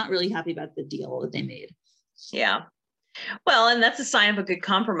 They're not really happy about the deal that they made. Yeah. Well, and that's a sign of a good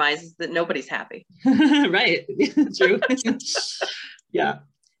compromise, is that nobody's happy. Right. True. Yeah.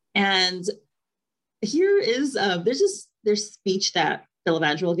 And here is there's speech that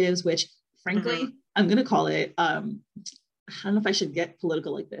Filavandrel gives, which frankly, I'm going to call it, I don't know if I should get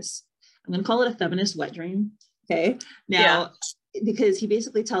political like this. I'm going to call it a feminist wet dream. Okay. Now, because he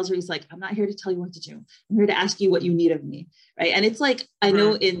basically tells her, he's like, I'm not here to tell you what to do. I'm here to ask you what you need of me. Right. And it's like, I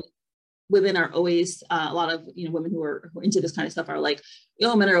know women are always, a lot of, women who are into this kind of stuff are like,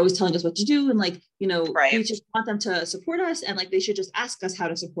 men are always telling us what to do. And like, we just want them to support us. And like, they should just ask us how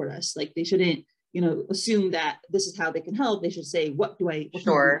to support us. Like they shouldn't, assume that this is how they can help. They should say, what do I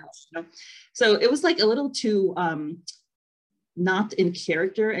do? So it was like a little too, not in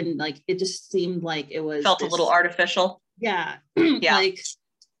character. And like, it just seemed like it was felt a little artificial. Yeah. Like,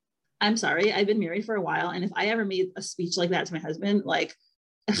 I'm sorry, I've been married for a while. And if I ever made a speech like that to my husband, like,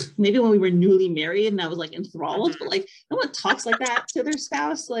 maybe when we were newly married and I was like enthralled, but like no one talks like that to their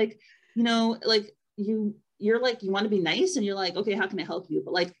spouse. Like, like you're like, you want to be nice and you're like, okay, how can I help you?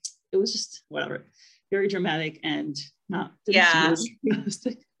 But like, it was just whatever, very dramatic and not. And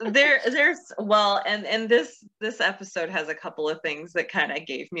this episode has a couple of things that kind of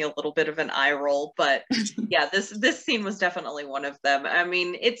gave me a little bit of an eye roll, but yeah, this scene was definitely one of them. I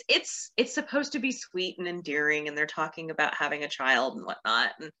mean, it's supposed to be sweet and endearing, and they're talking about having a child and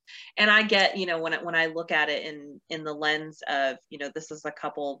whatnot, and I get, when I look at it in the lens of, this is a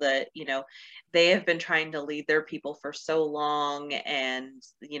couple that, they have been trying to lead their people for so long, and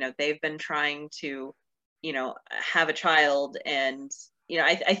they've been trying to have a child, and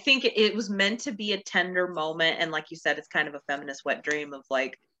I think it was meant to be a tender moment, and like you said, it's kind of a feminist wet dream of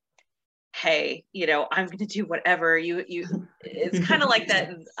like, hey, I'm going to do whatever you it's kind of like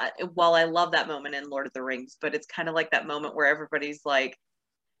that. While I love that moment in Lord of the Rings, but it's kind of like that moment where everybody's like,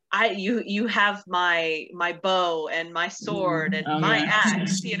 you have my bow and my sword and my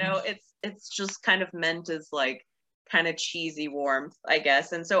axe, it's just kind of meant as like kind of cheesy warmth, I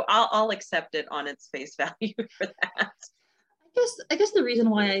guess. And so I'll accept it on its face value for that. I guess the reason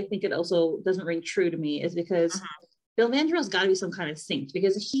why I think it also doesn't ring true to me is because Filavandrel's got to be some kind of saint,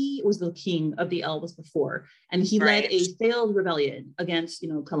 because he was the king of the elves before, and he led a failed rebellion against,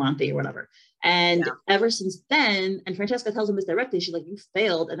 Calanthe or whatever. And ever since then, and Francesca tells him this directly, she's like, you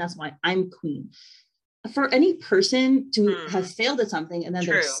failed, and that's why I'm queen. For any person to have failed at something, and then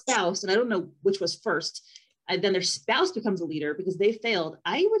their spouse, and I don't know which was first, and then their spouse becomes a leader because they failed,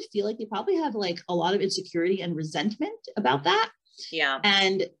 I would feel like they probably have like a lot of insecurity and resentment about that. Yeah.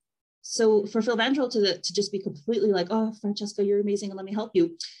 And so for Filavandrel to just be completely like, oh, Francesca, you're amazing and let me help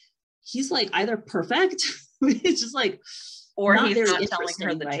you, he's like either perfect, it's just like, or he's not telling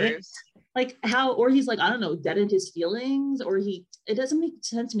her the truth. Like how, or he's like, I don't know, dead in his feelings, or it doesn't make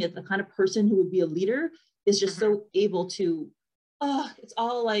sense to me that the kind of person who would be a leader is just so able to, it's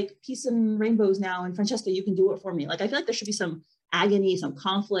all like peace and rainbows now, and Francesca, you can do it for me. Like I feel like there should be some agony, some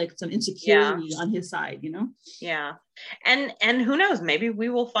conflict, some insecurity on his side, Yeah. And who knows, maybe we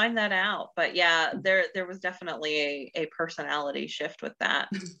will find that out. But yeah, there was definitely a personality shift with that.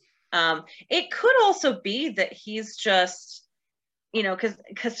 It could also be that he's just,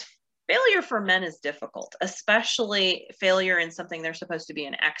 because failure for men is difficult, especially failure in something they're supposed to be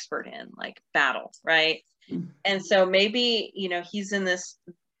an expert in, like battle, right? And so maybe, he's in this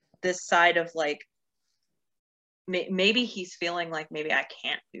side of like, maybe he's feeling like, maybe I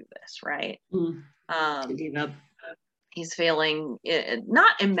can't do this, right? He's feeling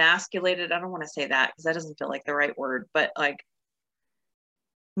not emasculated. I don't want to say that because that doesn't feel like the right word, but like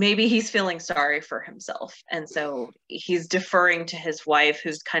maybe he's feeling sorry for himself. And so he's deferring to his wife,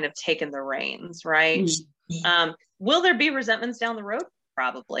 who's kind of taken the reins, right? Will there be resentments down the road?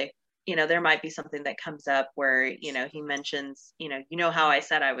 Probably. There might be something that comes up where, he mentions, how I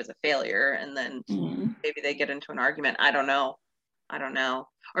said I was a failure, and then maybe they get into an argument. I don't know.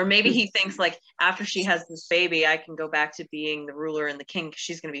 Or maybe he thinks like, after she has this baby, I can go back to being the ruler and the king because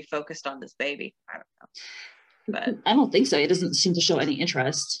she's going to be focused on this baby. I don't know. But I don't think so. He doesn't seem to show any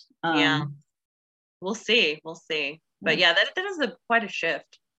interest. Yeah. We'll see. But yeah, that is quite a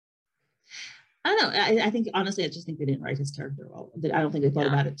shift. I don't know. I think honestly, I just think they didn't write his character well. I don't think they thought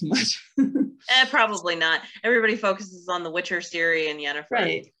about it too much. Probably not. Everybody focuses on the Witcher, Ciri, and Yennefer.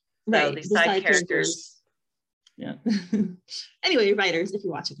 Right. So right. these side characters. Yeah. Anyway, writers, if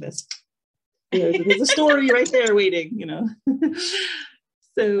you're watching this, there's a story right there waiting, you know.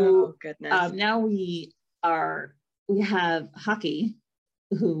 So goodness. Now we have Haki,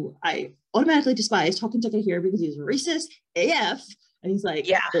 who I automatically despise, talking to Kahir because he's racist AF. And he's like,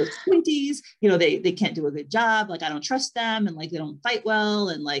 those 20s, you know, they can't do a good job. Like, I don't trust them. And like, they don't fight well.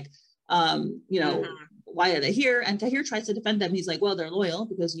 And like, you know, why are they here? And Tahir tries to defend them. He's like, well, they're loyal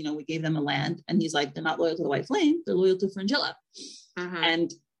because, you know, we gave them a land. And he's like, they're not loyal to the White Flame. They're loyal to Fringilla.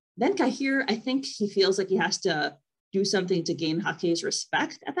 And then Kahir, I think he feels like he has to do something to gain Haki's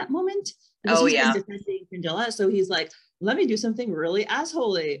respect at that moment. He's been defending Fringilla. So he's like, let me do something really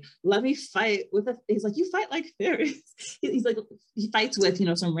assholey. Let me fight with he's like, you fight like fairies. He's like, he fights with, you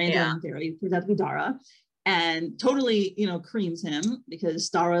know, some random fairy, turns out to be Dara, and totally, you know, creams him because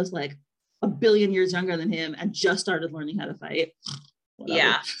Dara's like a billion years younger than him and just started learning how to fight.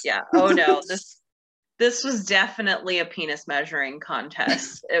 Whatever. Yeah. Oh no, this was definitely a penis measuring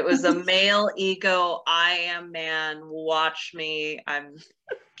contest. It was a male ego. I am man. Watch me.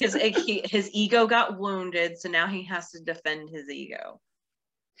 His ego got wounded, so now he has to defend his ego.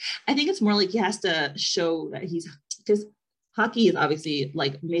 I think it's more like he has to show that because Haki is obviously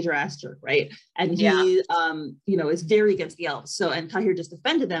like major ass jerk, right? And he, you know, is very against the elves. So, and Tahir just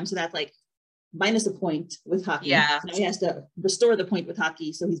defended them, so that's like minus a point with Haki. Yeah. So now he has to restore the point with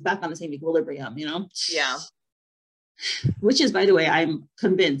Haki, so he's back on the same equilibrium, you know? Yeah. Which is, by the way, I'm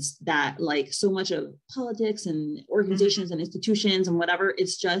convinced that like so much of politics and organizations and institutions and whatever,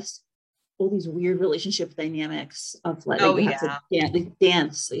 it's just all these weird relationship dynamics of like, you have to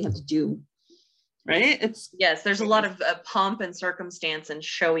dance that you have to do, right? There's a lot of pomp and circumstance and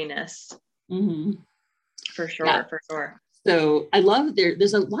showiness. For sure. So I love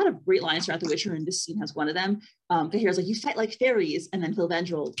there's a lot of great lines throughout The Witcher, and this scene has one of them. Kahir's like, you fight like fairies, and then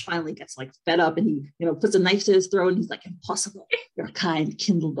Filavandrel finally gets like fed up and he, you know, puts a knife to his throat and he's like, impossible, your kind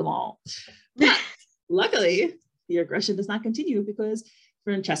kindled them all. But luckily the aggression does not continue because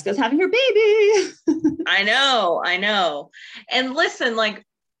Francesca's having her baby. I know. And listen, like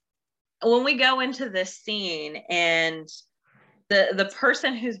when we go into this scene and the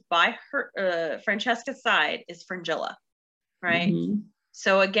person who's by her Francesca's side is Fringilla. Right.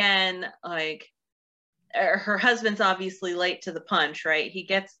 So again, like her husband's obviously late to the punch, right? He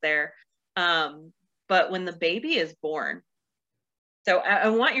gets there. But when the baby is born, so I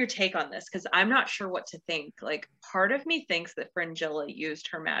want your take on this because I'm not sure what to think. Like part of me thinks that Fringilla used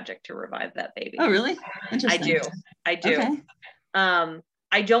her magic to revive that baby. Oh, really? Interesting. I do. Okay.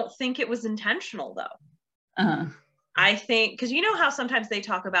 I don't think it was intentional though. I think, because you know how sometimes they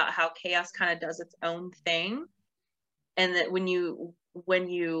talk about how chaos kind of does its own thing. And that when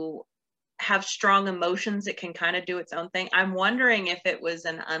you have strong emotions, it can kind of do its own thing. I'm wondering if it was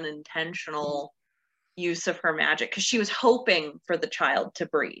an unintentional use of her magic because she was hoping for the child to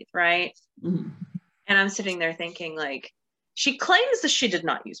breathe, right? And I'm sitting there thinking, like, she claims that she did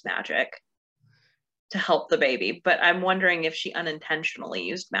not use magic to help the baby, but I'm wondering if she unintentionally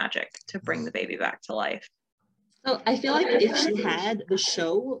used magic to bring the baby back to life. So I feel like if she had, the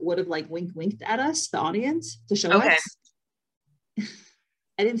show would have like winked at us, the audience, to show us.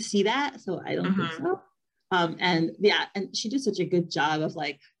 I didn't see that, so I don't think so. And she did such a good job of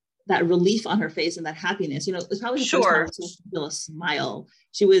like that relief on her face and that happiness. You know, it was probably the first time I was feel a smile.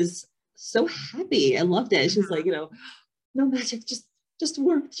 She was so happy. I loved it. She was like, you know, no magic, just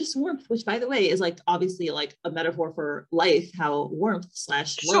warmth. Which, by the way, is like obviously like a metaphor for life. How warmth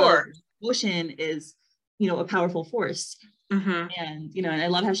 / love, emotion is, you know, a powerful force. And you know, and I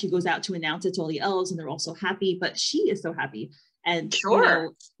love how she goes out to announce it to all the elves, and they're all so happy. But she is so happy. And you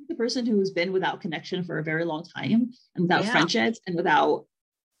know, the person who's been without connection for a very long time and without friendships and without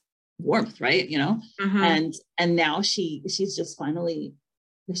warmth, right? You know, and now she's just finally,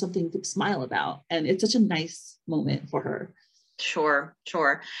 there's something to smile about, and it's such a nice moment for her. Sure.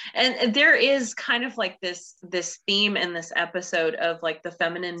 And there is kind of like this theme in this episode of like the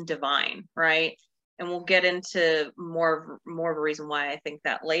feminine divine, right? And we'll get into more of a reason why I think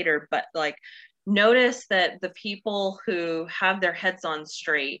that later, but like notice that the people who have their heads on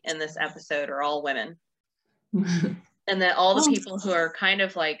straight in this episode are all women. And that all the people who are kind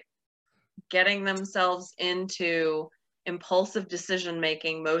of like getting themselves into impulsive decision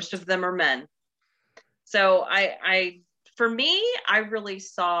making, most of them are men. So for me, I really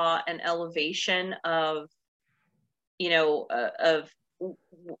saw an elevation of, you know, of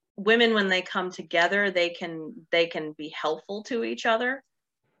women when they come together, they can be helpful to each other.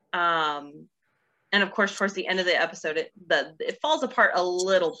 And of course, towards the end of the episode, it falls apart a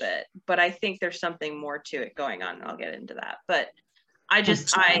little bit, but I think there's something more to it going on, and I'll get into that. But I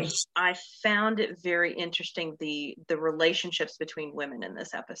found it very interesting, the relationships between women in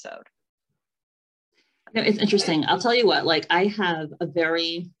this episode. No, it's interesting. I'll tell you what, like I have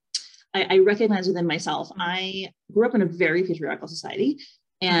I recognize within myself, I grew up in a very patriarchal society,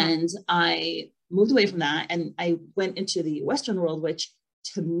 and I moved away from that. And I went into the Western world, which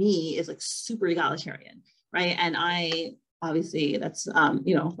to me is like super egalitarian, right? And I, obviously that's,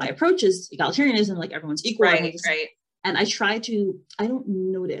 my approach is egalitarianism, like everyone's equal. Right. And I don't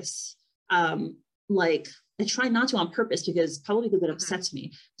notice, I try not to on purpose because it upsets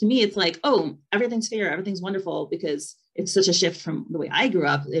me. To me, it's like, oh, everything's fair, everything's wonderful, because it's such a shift from the way I grew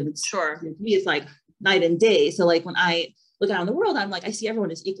up. To me, it's like night and day. So like when I look out in the world, I'm like, I see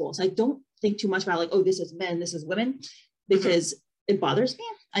everyone as equal. So I don't think too much about like, oh, this is men, this is women, because it bothers me.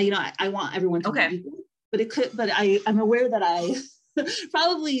 I want everyone to be equal, but I'm aware that I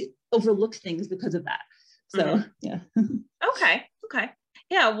probably overlook things because of that. So yeah. Okay.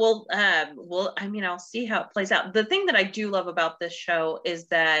 Yeah. Well, I mean, I'll see how it plays out. The thing that I do love about this show is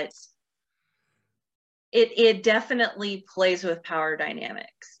that it definitely plays with power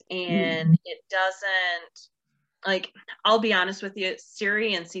dynamics, and it doesn't, like, I'll be honest with you,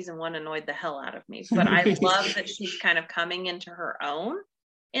 Siri in season 1 annoyed the hell out of me, but I love that she's kind of coming into her own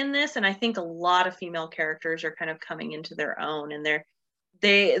in this. And I think a lot of female characters are kind of coming into their own, and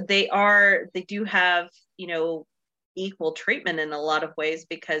they do have, equal treatment in a lot of ways,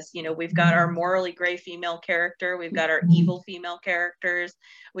 because we've got our morally gray female character, we've got our evil female characters,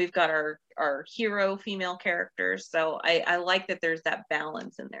 we've got our hero female characters. So I like that there's that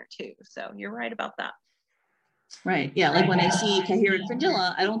balance in there too. So you're right about that. Right. Yeah. Like when I see Cahir and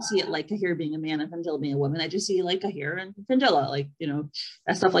Fringilla, I don't see it like Cahir being a man and Fringilla being a woman. I just see like Cahir and Fringilla, like,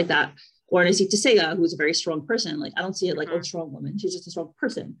 that stuff like that. Or when I see Tissaia, who's a very strong person, like I don't see it like, oh, strong woman. She's just a strong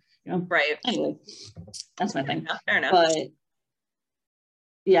person. Right. Anyway, that's my thing. Fair enough. But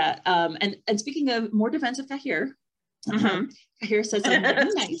yeah. And speaking of more defensive Cahir, Cahir says something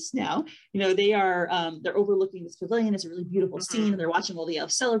very nice now. They're overlooking this pavilion. It's a really beautiful scene. And they're watching all the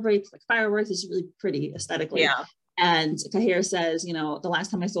elves celebrate, like fireworks. It's really pretty aesthetically. Yeah. And Cahir says, the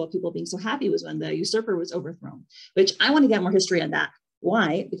last time I saw people being so happy was when the usurper was overthrown, which I want to get more history on that.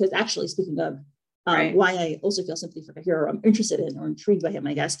 Why? Because actually, speaking of why I also feel sympathy for Cahir, or I'm interested in or intrigued by him,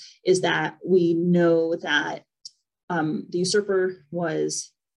 I guess, is that we know that the usurper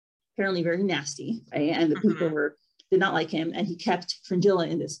was apparently very nasty, right? And the people did not like him, and he kept Fringilla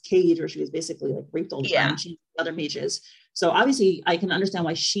in this cage where she was basically like raped all the time. She and other mages. So obviously, I can understand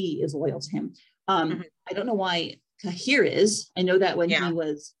why she is loyal to him. I don't know why Cahir is. I know that when he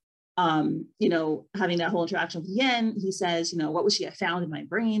was having that whole interaction with Yen, he says, what was she found in my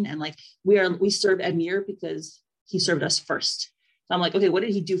brain? And like, we serve Emir because he served us first. So I'm like, okay, what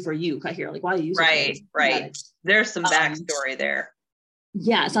did he do for you, Cahir? Like, why are you? Right. There's some backstory there.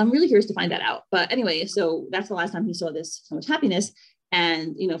 Yeah. So I'm really curious to find that out. But anyway, so that's the last time he saw this, so much happiness.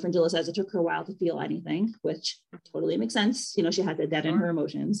 And, Fringilla says it took her a while to feel anything, which totally makes sense. She had to deaden her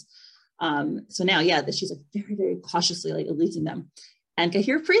emotions. So now, she's like very, very cautiously like releasing them. And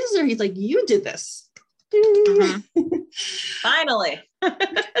Cahir praises her. He's like, you did this. Finally.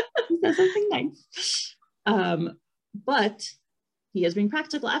 He says something nice. But he is being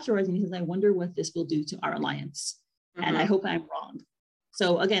practical afterwards. And he says, I wonder what this will do to our alliance. And I hope I'm wrong.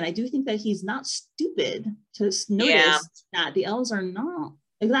 So again, I do think that he's not stupid to notice that the elves are not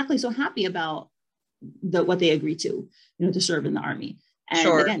exactly so happy about what they agree to serve in the army.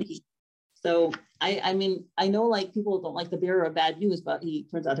 And again, so I mean, I know like people don't like the bearer of bad news, but he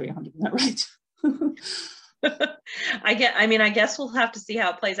turns out to be 100% right. I guess we'll have to see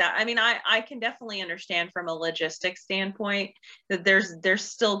how it plays out. I mean, I can definitely understand from a logistics standpoint that there's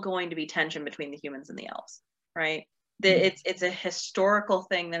still going to be tension between the humans and the elves, right? It's a historical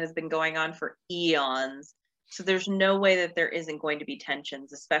thing that has been going on for eons. So there's no way that there isn't going to be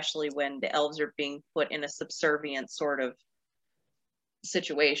tensions, especially when the elves are being put in a subservient sort of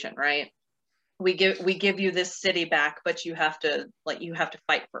situation, right? We give you this city back, but you have to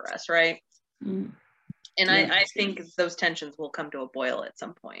fight for us, right? And I think those tensions will come to a boil at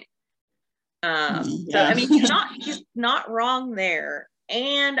some point. So I mean, he's not wrong there.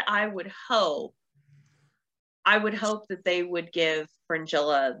 And I would hope that they would give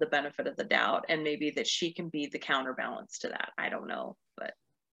Fringilla the benefit of the doubt, and maybe that she can be the counterbalance to that. I don't know, but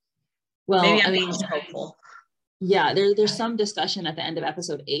maybe I'm hopeful. Yeah, there's some discussion at the end of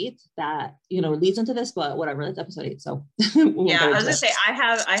episode 8 that, leads into this, but whatever, that's episode 8, so we won't Yeah, get I was into gonna it. say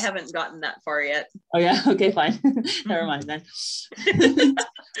I haven't gotten that far yet. Oh yeah, okay, fine. Never mind then.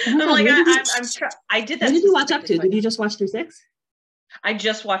 Oh my I'm God, like, I did that. When did you watch up specifically, to? Did you just watch through 6? I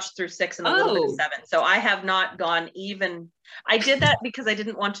just watched through 6 and a little bit of 7, so I have not gone even. I did that because I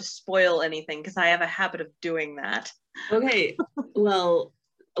didn't want to spoil anything, because I have a habit of doing that. Okay, well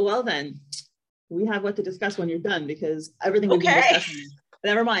then, we have what to discuss when you're done, because everything we've been discussing.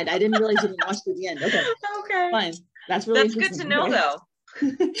 Never mind, I didn't realize you didn't watch to the end. Okay, fine. That's good to know, though.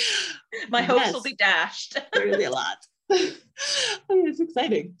 My hopes will be dashed. Really a lot. It's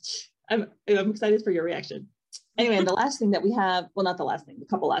exciting. I'm excited for your reaction. Anyway, and the last thing that we have, well, not the last thing, a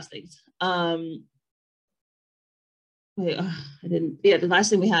couple last things. The last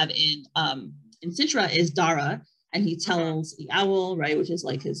thing we have in Sintra is Dara, and he tells the owl, right, which is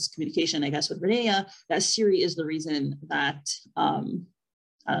like his communication, I guess, with Renea, that Ciri is the reason that I don't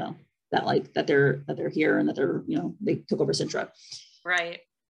know, that they're here, and that they're, they took over Sintra. Right.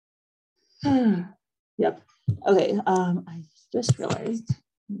 Yep. Okay. I just realized.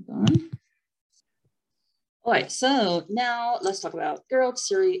 Hold on. All right. So now let's talk about Geralt,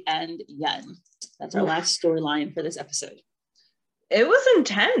 Ciri, and Yen. That's our last storyline for this episode. It was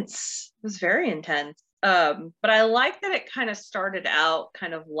intense. It was very intense. But I like that it kind of started out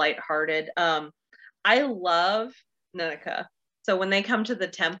kind of lighthearted. I love Nenneke. So when they come to the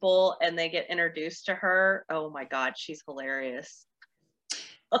temple and they get introduced to her, oh my God, she's hilarious.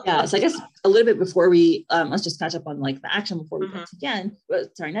 Yeah, so I guess a little bit before we let's just catch up on like the action before we get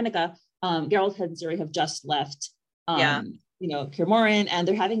to Nenneke. Geralt and Ciri have just left Kaer Morhen, and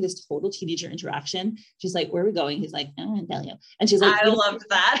they're having this total teenager interaction. She's like, "Where are we going?" He's like, "I don't tell you." And she's like, I loved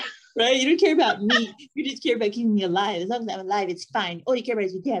that. Right? You don't care about me. You just care about keeping me alive. As long as I'm alive, it's fine. All you care about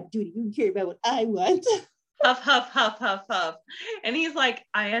is your dad duty. You don't care about what I want. Huff, huff, huff, huff, huff. And he's like,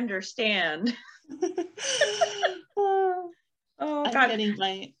 I understand. Oh God. I'm getting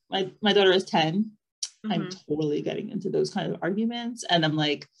my daughter is 10. I'm totally getting into those kind of arguments, and I'm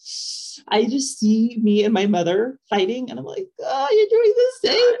like, I just see me and my mother fighting, and I'm like, oh, you're doing the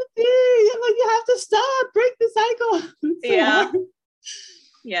same thing. I'm like, you have to stop, break the cycle. Yeah.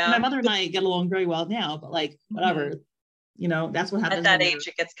 Yeah. My mother and I get along very well now, but like whatever, that's what happens at that age.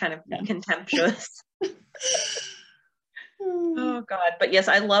 It gets kind of contemptuous. Oh God. But yes,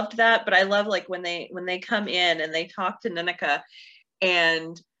 I loved that. But I love like when they come in and they talk to Nenneke,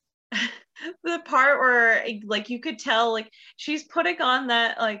 and the part where like you could tell like she's putting on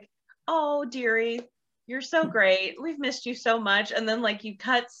that like, oh dearie, you're so great, we've missed you so much, and then like you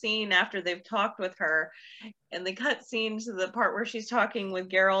cut scene after they've talked with her, and they cut scene to the part where she's talking with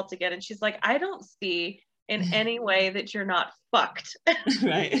Geralt again, and she's like, I don't see in any way that you're not fucked.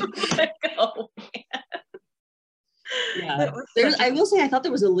 Right. Like, oh, man. Yeah, I will say I thought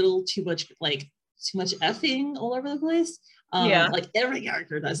there was a little too much effing all over the place. Like every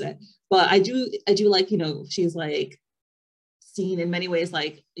character does it, but I do like, she's like seen in many ways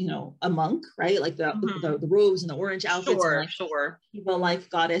like, a monk, right? Like the robes and the orange outfits, sure, people like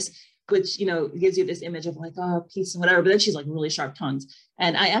goddess, which gives you this image of like, oh, peace and whatever. But then she's like really sharp tongues.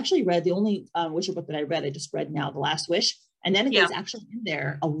 And I actually read the only Witcher book that I just read now, The Last Wish, and then it is actually in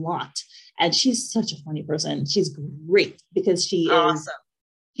there a lot. And she's such a funny person. She's great because she is.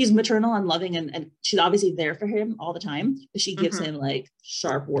 He's maternal and loving, and she's obviously there for him all the time, but she gives him like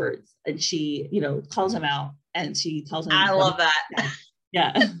sharp words, and she, calls him out, and she tells him. I love that.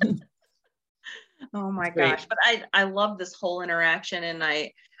 Yeah. Oh my gosh. But I love this whole interaction, and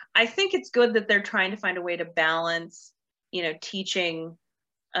I think it's good that they're trying to find a way to balance, teaching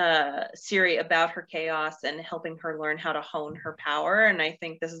Ciri about her chaos and helping her learn how to hone her power. And I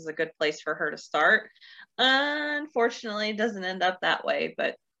think this is a good place for her to start. Unfortunately, it doesn't end up that way,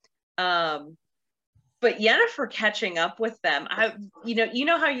 but Yennefer catching up with them, you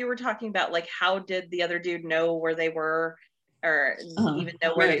know how you were talking about like, how did the other dude know where they were, or even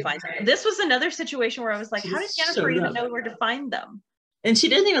know where to find them? This was another situation where I was like, how did Yennefer even know where to find them? And she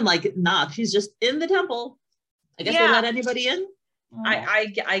didn't even like knock. She's just in the temple. I guess they let anybody in.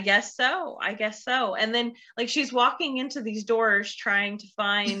 I guess so. And then like she's walking into these doors trying to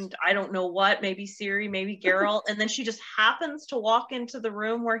find, I don't know what, maybe Ciri, maybe Geralt, and then she just happens to walk into the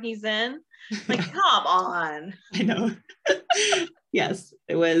room where he's in. Like, come on. I know. Yes,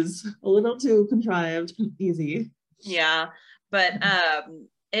 it was a little too contrived and easy. Yeah, but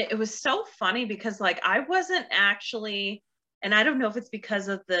it was so funny because like I wasn't actually, and I don't know if it's because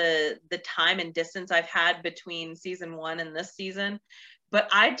of the time and distance I've had between season 1 and this season, but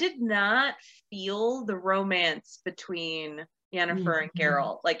I did not feel the romance between Yennefer and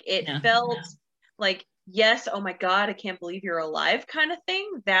Geralt. Like it felt like yes, oh my God, I can't believe you're alive kind of thing.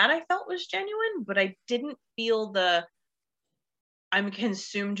 That I felt was genuine, but I didn't feel the I'm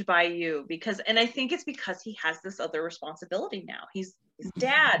consumed by you because, and I think it's because he has this other responsibility now. He's his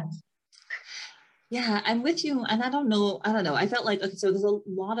dad. Yeah, I'm with you. And I don't know. I felt like, okay, so there's a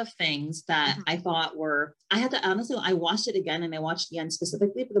lot of things that I thought were, I had to honestly, I watched it again and I watched Yen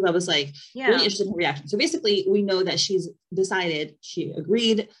specifically because I was like really interested in her reaction. So basically, we know that she's decided, she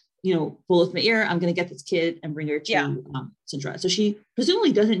agreed, Boleth Meir, I'm going to get this kid and bring her to Sintra. So she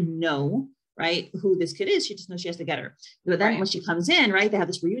presumably doesn't know, right, who this kid is. She just knows she has to get her. But then when she comes in, right, they have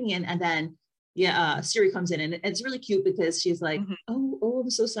this reunion and then Siri comes in and it's really cute because she's like, oh, I'm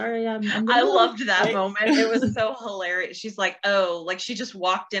so sorry. I loved that moment. It was so hilarious. She's like, oh, like she just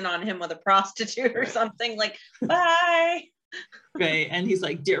walked in on him with a prostitute or something, like, bye. Right. And he's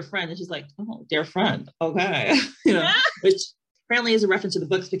like, dear friend. And she's like, oh, dear friend. Okay. Which apparently is a reference to the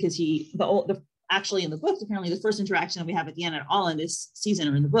books because actually in the books, apparently the first interaction that we have at the end at all in this season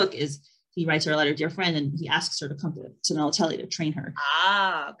or in the book is he writes her a letter, dear friend, and he asks her to come to Nalatelli to train her.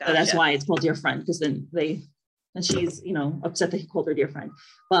 Gotcha. So that's why it's called dear friend, because then she's, upset that he called her dear friend.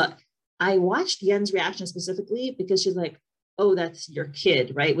 But I watched Yen's reaction specifically because she's like, oh, that's your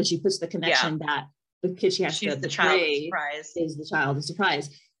kid, right? When she puts the connection that the kid she has to betray is the child of surprise.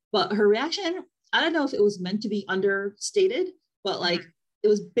 But her reaction, I don't know if it was meant to be understated, but like, it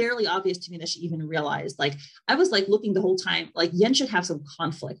was barely obvious to me that she even realized. Like, I was like looking the whole time, like Yen should have some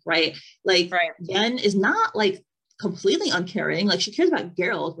conflict, right? Like Yen is not like completely uncaring. Like she cares about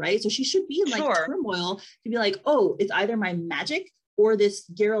Geralt, right? So she should be in like turmoil to be like, oh, it's either my magic or this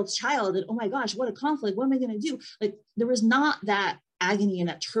Geralt's child. And oh my gosh, what a conflict. What am I going to do? Like there was not that agony and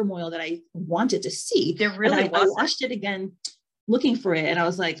that turmoil that I wanted to see. There really I watched it again looking for it. And I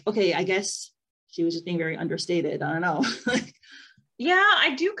was like, okay, I guess she was just being very understated. I don't know. Yeah,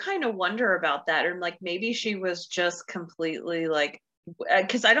 I do kind of wonder about that. Or like maybe she was just completely like,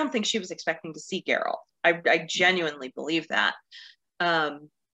 because I don't think she was expecting to see Geralt. I genuinely believe that. But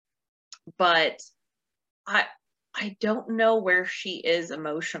I don't know where she is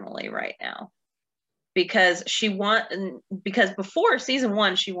emotionally right now. Because because before season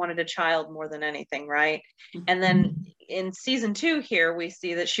 1, she wanted a child more than anything, right? And then in season 2 here, we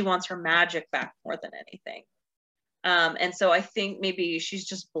see that she wants her magic back more than anything. And so I think maybe she's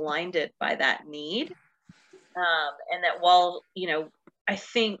just blinded by that need. And that while, I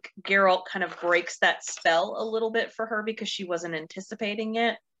think Geralt kind of breaks that spell a little bit for her because she wasn't anticipating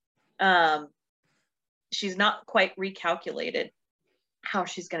it. She's not quite recalculated how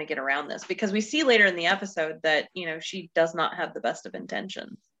she's going to get around this because we see later in the episode that, she does not have the best of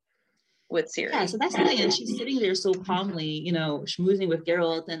intentions with Ciri. Yeah, so that's the thing. And she's sitting there so calmly, schmoozing with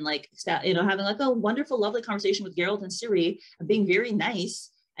Geralt and like, having like a wonderful, lovely conversation with Geralt and Ciri and being very nice.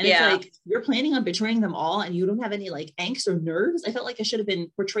 And it's like, you're planning on betraying them all and you don't have any like angst or nerves. I felt like I should have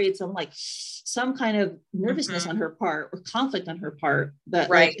been portrayed some kind of nervousness on her part or conflict on her part. But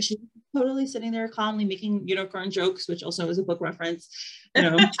like, she's totally sitting there calmly making unicorn jokes, which also is a book reference,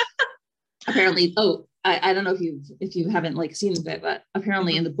 apparently. I don't know if you haven't like seen the bit, but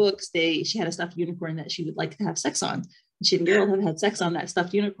apparently in the books she had a stuffed unicorn that she would like to have sex on. And she and Geralt have had sex on that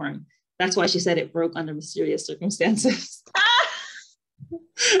stuffed unicorn. That's why she said it broke under mysterious circumstances.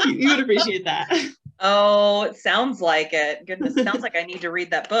 You would appreciate that. Oh, it sounds like it. Goodness, it sounds like I need to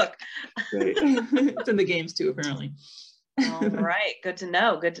read that book. Right. It's in the games too, apparently. All right, good to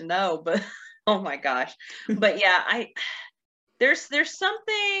know. But oh my gosh, but yeah, there's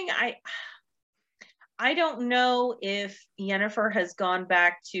something I don't know if Yennefer has gone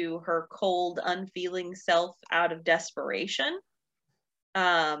back to her cold, unfeeling self out of desperation.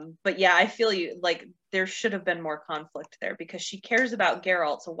 But yeah, I feel you. Like there should have been more conflict there because she cares about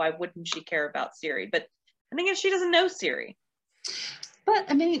Geralt, so why wouldn't she care about Ciri? But I think she doesn't know Ciri. But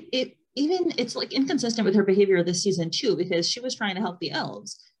I mean, it's like inconsistent with her behavior this season too, because she was trying to help the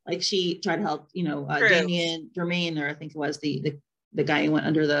elves. Like she tried to help, Jermaine, or I think it was the guy who went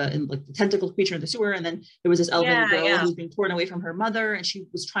under the tentacle creature in the sewer. And then there was this elven girl who's being torn away from her mother. And she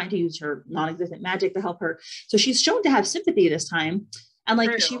was trying to use her non-existent magic to help her. So she's shown to have sympathy this time. And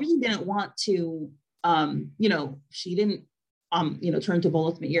like, she really didn't want to, she didn't, turn to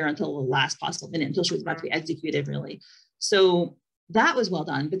Boleth Meir until the last possible minute, until she was about to be executed, really. So that was well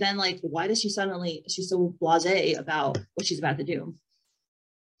done. But then like, why does she's so blasé about what she's about to do?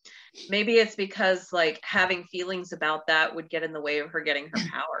 Maybe it's because like having feelings about that would get in the way of her getting her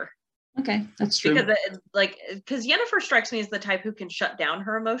power. Okay, that's true. Because Yennefer strikes me as the type who can shut down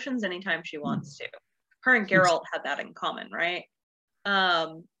her emotions anytime she wants to. Her and Geralt had that in common, right?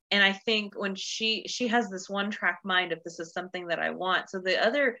 And I think when she has this one track mind of this is something that I want. So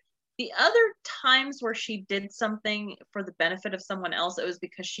the the other times where she did something for the benefit of someone else, it was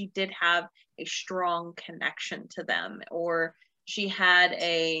because she did have a strong connection to them, or she had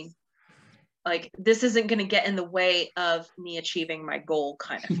a, like, this isn't going to get in the way of me achieving my goal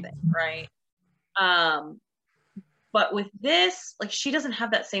kind of thing, right? But with this, like, she doesn't have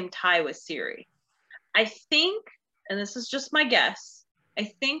that same tie with Ciri. I think, and this is just my guess,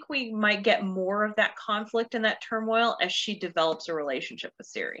 I think we might get more of that conflict and that turmoil as she develops a relationship with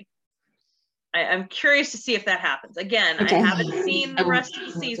Ciri. I'm curious to see if that happens. Again, okay. I haven't seen the rest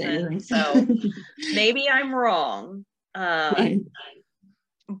of the season, so maybe I'm wrong. Right.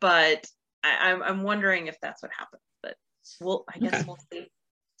 But I'm wondering if that's what happens. But I guess we'll see.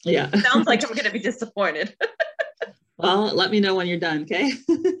 Yeah. It sounds like I'm going to be disappointed. Well, let me know when you're done, okay?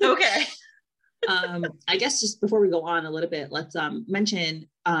 Okay. I guess just before we go on a little bit, let's mention,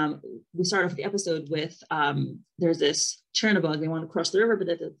 we start off the episode with, there's this Chernobog. They want to cross the river, but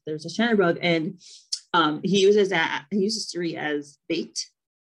there's a Chernobog, and he uses Ciri as bait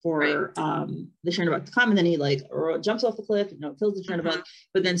for the Chernobog to come, and then he like jumps off the cliff, kills the Chernobog.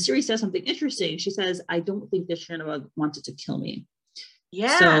 But then Ciri says something interesting. She says, "I don't think this Chernobog wanted to kill me."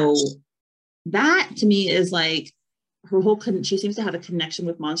 Yeah. So that to me is like her whole. She seems to have a connection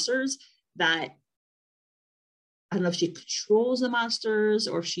with monsters that, I don't know if she controls the monsters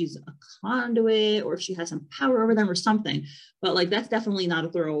or if she's a conduit or if she has some power over them or something, but like that's definitely not a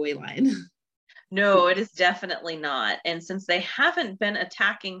throwaway line. No, it is definitely not. And since they haven't been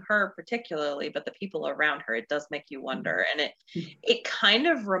attacking her particularly, but the people around her, it does make you wonder. And it kind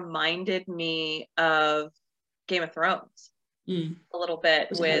of reminded me of Game of Thrones a little bit.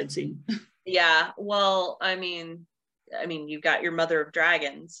 With yeah, well, I mean you've got your Mother of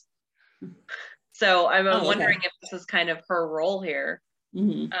Dragons. So I'm wondering if this is kind of her role here,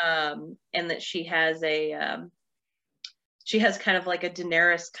 and that she has kind of like a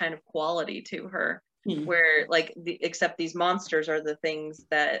Daenerys kind of quality to her, where like except these monsters are the things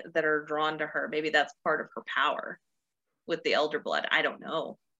that are drawn to her. Maybe that's part of her power with the Elder Blood. I don't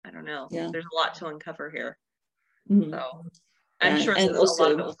know. Yeah. There's a lot to uncover here. So I'm sure that a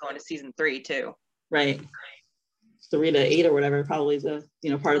lot of it was going to season 3 too. Right. 3 to 8 or whatever probably is a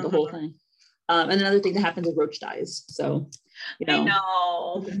part of the whole thing. And another thing that happens is Roach dies. So, I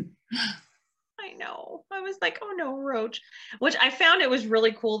know. I was like, oh no, Roach. Which I found it was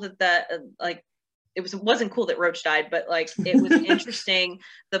really cool that it wasn't cool that Roach died, but like it was interesting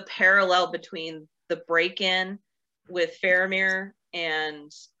the parallel between the break-in with Faramir and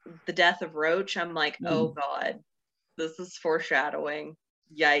the death of Roach. I'm like, oh God, this is foreshadowing.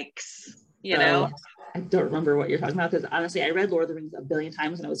 Yikes. I don't remember what you're talking about because honestly, I read Lord of the Rings a billion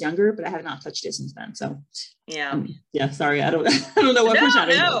times when I was younger, but I have not touched it since then. So yeah, sorry, I don't know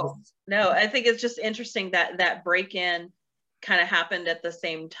what No, I think it's just interesting that break-in kind of happened at the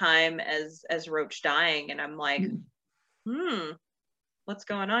same time as Roach dying, and I'm like, what's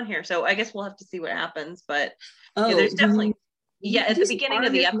going on here? So I guess we'll have to see what happens. But there's definitely at the beginning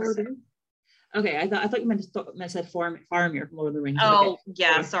of the episode. Okay, I thought you said Faramir from Lord of the Rings. Oh, okay.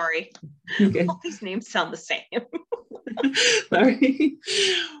 Yeah, sorry. Okay. All these names sound the same. Sorry.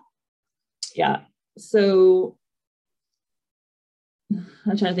 Yeah. So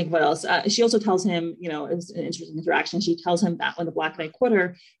I'm trying to think what else. She also tells him, it was an interesting interaction. She tells him that when the Black Knight caught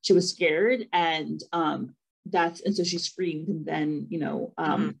her, she was scared, and so she screamed, and then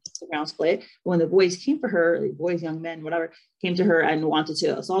the ground split. When the boys came for her, like boys, young men, whatever, came to her and wanted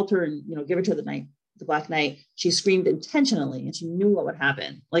to assault her and give her to the Black Knight, she screamed intentionally, and she knew what would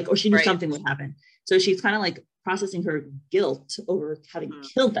happen, or she knew something would happen. So she's kind of like processing her guilt over having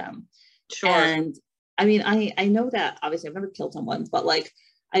killed them. Sure. And I mean, I know that obviously I've never killed someone, but like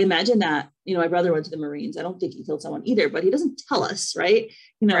I imagine that, my brother went to the Marines. I don't think he killed someone either, but he doesn't tell us, right?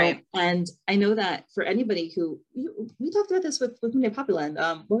 Right. And I know that for anybody who, we talked about this with Munia Populand,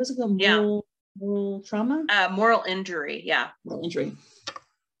 what was it called? Moral trauma? Moral injury, yeah. Moral injury.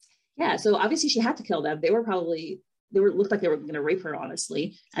 Yeah, so obviously she had to kill them. They looked like they were going to rape her,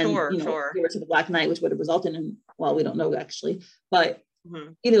 honestly. And, sure. They were to the Black Knight, which would have resulted in, well, we don't know actually, but,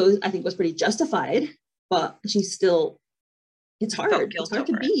 I think was pretty justified, but she's still, it's hard. It's hard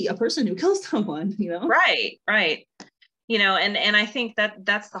to be a person who kills someone, Right. And I think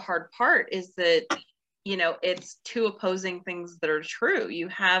that's the hard part is that, it's two opposing things that are true. You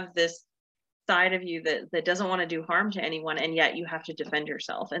have this side of you that doesn't want to do harm to anyone, and yet you have to defend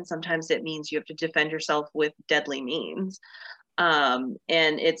yourself. And sometimes it means you have to defend yourself with deadly means. And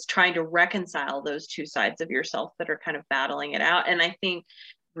it's trying to reconcile those two sides of yourself that are kind of battling it out. And I think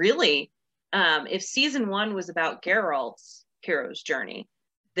really, if season 1 was about Geralt's hero's journey,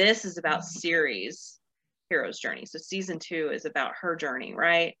 this is about Ciri's hero's journey. So season 2 is about her journey,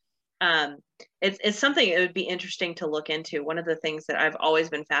 right? It's something it would be interesting to look into. One of the things that I've always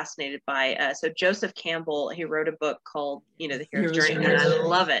been fascinated by, so Joseph Campbell, he wrote a book called, The Hero's Journey, and I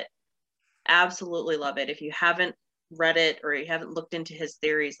love it. Absolutely love it. If you haven't read it or you haven't looked into his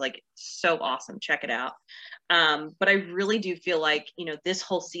theories, like, so awesome, check it out. But I really do feel like, this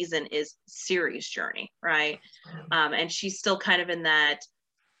whole season is Ciri's journey, right? And she's still kind of in that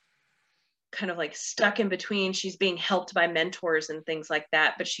kind of like stuck in between. She's being helped by mentors and things like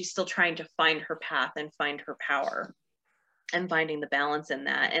that, but she's still trying to find her path and find her power and finding the balance in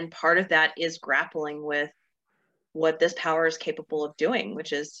that. And part of that is grappling with what this power is capable of doing,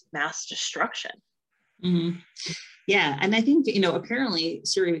 which is mass destruction. Mm-hmm. Yeah. And I think, apparently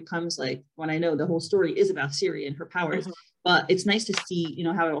Ciri becomes like, when I know the whole story is about Ciri and her powers, mm-hmm. but it's nice to see,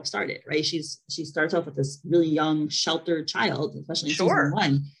 how it all started, right? She starts off with this really young, sheltered child, especially in season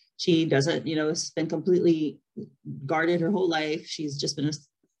 1. She doesn't, has been completely guarded her whole life. She's just been a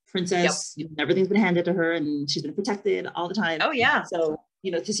princess. Yep. Everything's been handed to her and she's been protected all the time. Oh, yeah. So,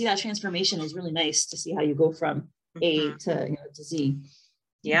 to see that transformation is really nice, to see how you go from A to, to Z.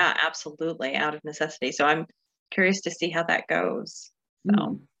 Yeah, absolutely. Out of necessity. So I'm curious to see how that goes.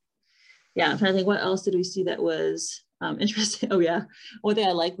 So, yeah, I'm trying to think, what else did we see that was interesting? Oh, yeah. One thing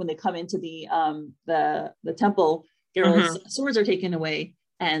I like when they come into the temple, Geralt's swords are taken away.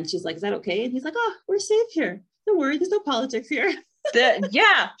 And she's like, is that okay? And he's like, oh, we're safe here. Don't worry, there's no politics here.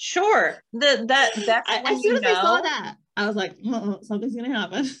 Yeah, sure. That's as soon as I saw that, I was like, something's gonna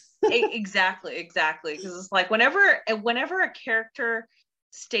happen. Exactly. Because it's like whenever a character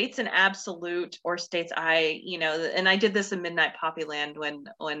states an absolute or states and I did this in Midnight Poppyland when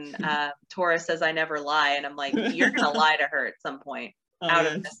Tora says I never lie, and I'm like, you're gonna lie to her at some point out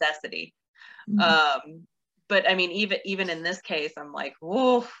of necessity. But I mean, even in this case, I'm like,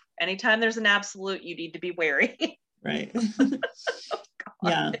 whoa, anytime there's an absolute, you need to be wary. Right.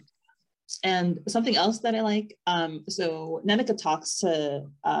 Yeah. And something else that I like, so Nenneke talks to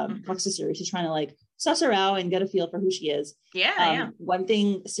Ciri. She's trying to like suss her out and get a feel for who she is. Yeah. One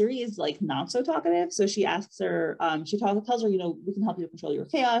thing, Ciri is like not so talkative. So she asks her, tells her, we can help you control your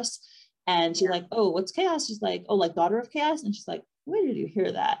chaos. And she's like, oh, what's chaos? She's like, oh, like daughter of chaos. And she's like, where did you hear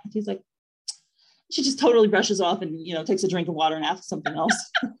that? And he's like, she just totally brushes off and, takes a drink of water and asks something else.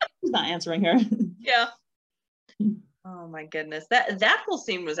 He's not answering her. Yeah. Oh my goodness. That whole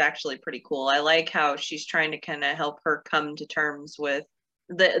scene was actually pretty cool. I like how she's trying to kind of help her come to terms with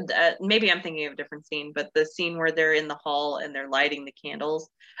maybe I'm thinking of a different scene, but the scene where they're in the hall and they're lighting the candles.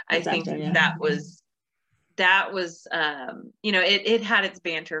 I think that was it had its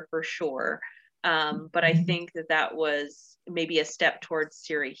banter for sure. But I think that was maybe a step towards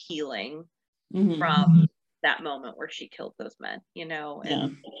Ciri healing from that moment where she killed those men,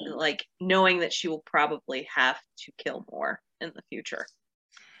 and like knowing that she will probably have to kill more in the future.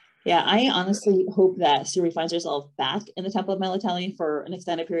 Yeah, I honestly hope that Ciri finds herself back in the Temple of Melitele for an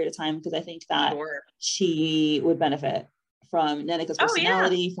extended period of time, because I think that she would benefit from Nenneke's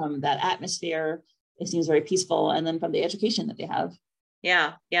personality, from that atmosphere. It seems very peaceful, and then from the education that they have.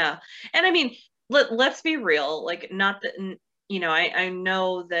 Yeah. And I mean, let's be real, like, not that, I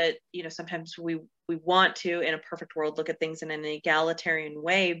know that, sometimes we want to, in a perfect world, look at things in an egalitarian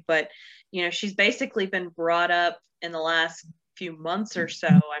way, but, she's basically been brought up in the last few months or so,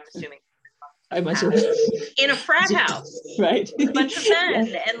 I'm assuming, in a frat house, right? With a bunch of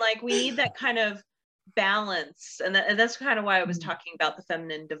men. And like, we need that kind of balance. And that's kind of why I was talking about the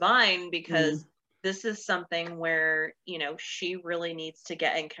feminine divine, because this is something where, she really needs to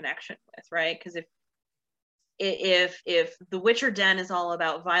get in connection with, right? Because if the Witcher Den is all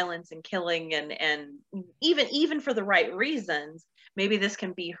about violence and killing and even for the right reasons, maybe this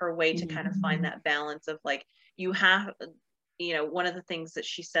can be her way to kind of find that balance of like, you have, one of the things that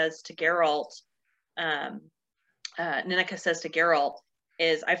she says to Geralt, Nenneke says to Geralt,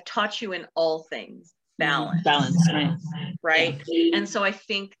 is, I've taught you in all things balance. Right? Yeah. And so I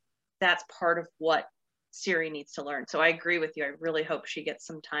think that's part of what Ciri needs to learn. So I agree with you. I really hope she gets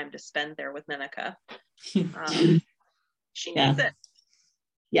some time to spend there with Nenneke. She needs it.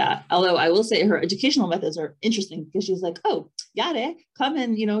 Yeah, although I will say her educational methods are interesting, because she's like, oh, Yare, come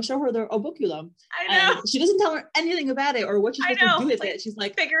and, show her the oboculum. I know. And she doesn't tell her anything about it or what she's supposed to do with it. She's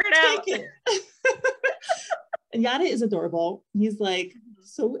like, figure it out. And Yare is adorable. He's like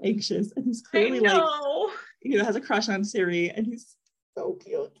so anxious, and he's clearly like, has a crush on Ciri, and he's so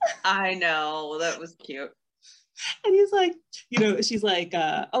cute. I know, that was cute. And he's like, she's like,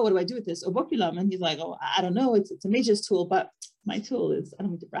 oh, what do I do with this oboculum? And he's like, oh, I don't know. It's a mage's tool, but my tool is, I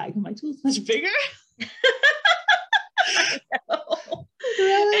don't mean to brag, but my tool is much bigger. I know.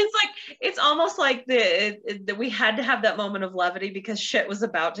 It's like, it's almost like that we had to have that moment of levity because shit was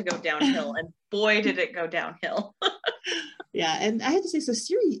about to go downhill, and boy did it go downhill. Yeah, and I had to say, so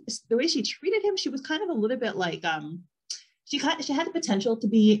Siri, the way she treated him, she was kind of a little bit like she had the potential to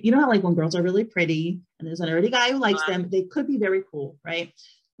be, you know how like when girls are really pretty and there's an early guy who likes them, they could be very cool, right?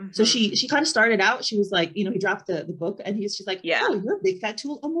 So she kind of started out, she was like, you know, he dropped the book and she's like, oh, your big fat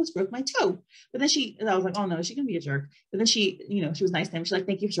tool almost broke my toe. But then and I was like, oh no, she can be a jerk. But then she, you know, she was nice to him. She's like,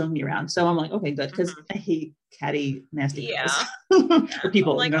 thank you for showing me around. So I'm like, okay, good. Because I hate catty, nasty girls. Or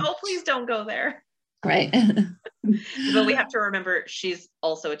people. I'm like, you know? Oh, please don't go there. Right. But we have to remember she's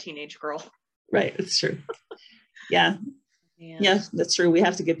also a teenage girl. Right. It's true. Yeah. Yeah, that's true. We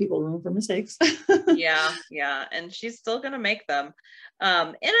have to give people room for mistakes. Yeah. And she's still going to make them.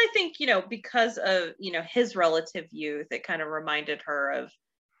 And I think, you know, because of, you know, his relative youth, it kind of reminded her of,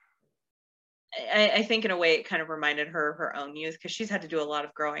 I think in a way it kind of reminded her of her own youth, because she's had to do a lot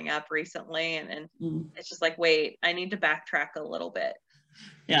of growing up recently. And it's just like, wait, I need to backtrack a little bit.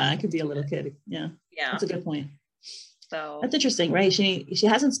 Yeah, I could be a little kid. Yeah. That's a good point. So that's interesting, right? She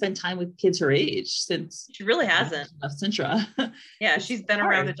hasn't spent time with kids her age since she really hasn't left Sintra. Yeah, she's been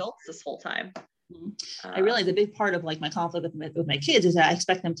around adults this whole time. I realize a big part of like my conflict with my kids is that I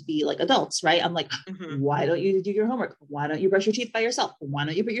expect them to be like adults, right? I'm like, why don't you do your homework? Why don't you brush your teeth by yourself? Why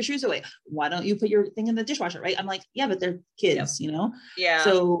don't you put your shoes away? Why don't you put your thing in the dishwasher, right? I'm like, yeah, but they're kids, you know? Yeah.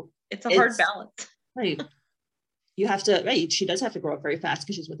 So it's a hard balance. Right. You have to, right? She does have to grow up very fast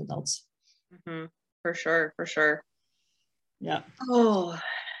because she's with adults. For sure. Yeah. Oh,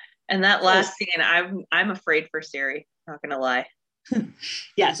 and that last scene, I'm afraid for Siri. Not gonna lie.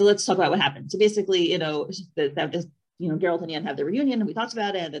 Yeah. So let's talk about what happened. So basically, you know, that just, you know, Geralt and Yen have their reunion, and we talked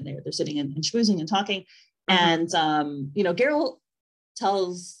about it, and they're sitting and schmoozing and talking, and you know, Geralt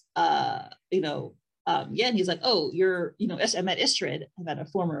tells Yen, he's like, oh, you're, you know, I met Istrid. I met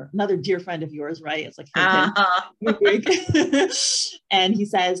another dear friend of yours, right? It's like, and he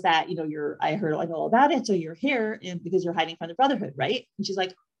says that, you know, I heard like all about it, so you're here because you're hiding from the Brotherhood, right? And she's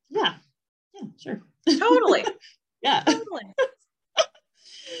like, yeah, sure, totally, yeah, totally.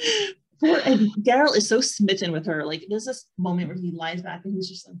 And Geralt is so smitten with her. Like, there's this moment where he lies back and he's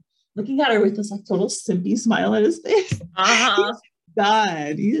just like looking at her with this like total simpy smile on his face.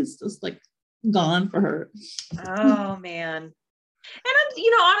 God, he is just like gone for her. Oh man. And I'm, you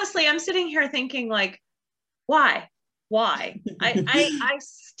know, honestly, I'm sitting here thinking like, why I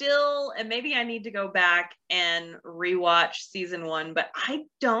still, and maybe I need to go back and rewatch season 1, but I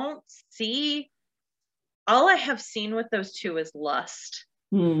don't see, all I have seen with those two is lust.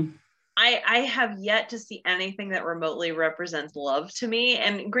 I have yet to see anything that remotely represents love to me.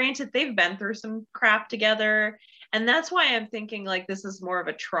 And granted, they've been through some crap together, and that's why I'm thinking like this is more of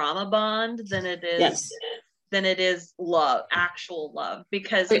a trauma bond than it is love, actual love.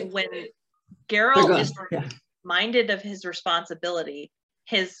 Because when Geralt is reminded of his responsibility,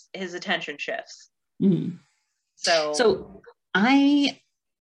 his attention shifts. So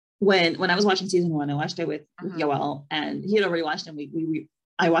when I was watching season 1, I watched it with Yoel, and he had already watched it. And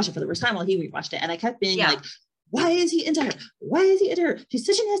I watched it for the first time while he rewatched it, and I kept being like, why is he into her? Why is he into her? She's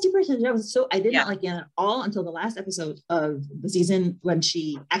such a nasty person. I didn't like Yen at all until the last episode of the season, when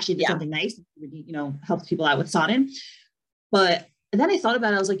she actually did something nice, you know, helped people out with Sodden. But then I thought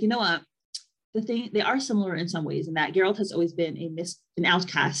about it. I was like, you know what? They are similar in some ways, in that Geralt has always been an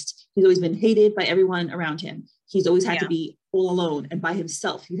outcast. He's always been hated by everyone around him. He's always had to be all alone and by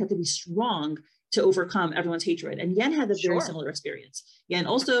himself. He had to be strong to overcome everyone's hatred. And Yen had a very similar experience. Yen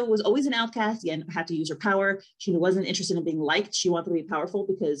also was always an outcast. Yen had to use her power. She wasn't interested in being liked. She wanted to be powerful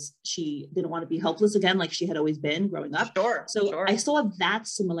because she didn't want to be helpless again, like she had always been growing up. I saw that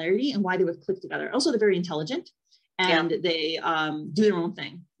similarity and why they would click together. Also, they're very intelligent, and they do their own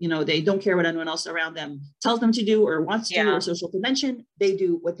thing. You know, they don't care what anyone else around them tells them to do or wants to do, or social convention. They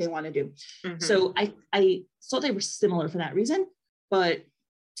do what they want to do. So I thought they were similar for that reason. But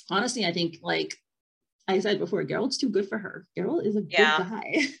honestly, I think, like I said before, Geralt's too good for her. Geralt is a good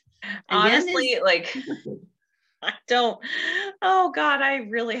guy. Honestly, like, I don't, oh God, I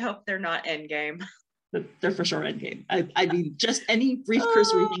really hope they're not Endgame. They're for sure Endgame. I mean, just any brief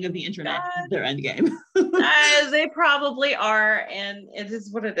cursory thing of the internet, they're Endgame. They probably are, and it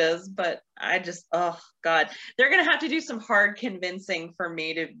is what it is. But I just, oh God, they're gonna have to do some hard convincing for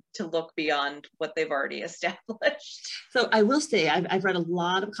me to look beyond what they've already established. So I will say, I've read a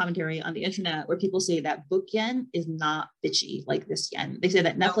lot of commentary on the internet where people say that book Yen is not bitchy like this Yen. They say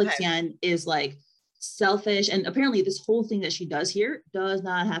that Netflix Yen is like selfish, and apparently this whole thing that she does here does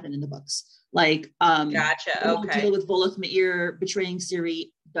not happen in the books. Like, deal with Voleth Meir betraying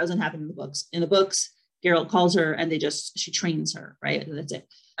Ciri doesn't happen in the books. In the books, Geralt calls her and she trains her, right? And that's it.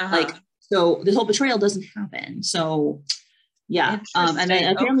 So this whole betrayal doesn't happen. So yeah. And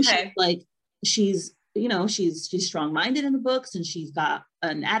then apparently she's strong-minded in the books, and she's got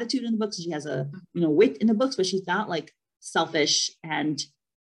an attitude in the books, and she has a wit in the books, but she's not like selfish and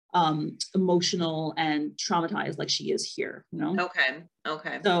emotional and traumatized like she is here, Okay. So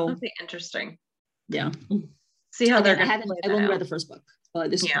that'll be interesting. Yeah. See how they're I've only read the first book,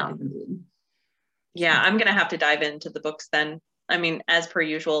 but this is I'm gonna have to dive into the books then. I mean, as per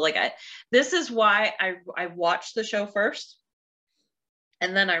usual, this is why I watch the show first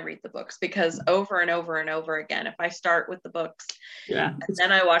and then I read the books, because over and over and over again, if I start with the books and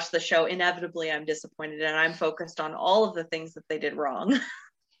then I watch the show, inevitably I'm disappointed, and I'm focused on all of the things that they did wrong.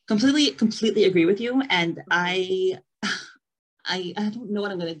 Completely agree with you. And I don't know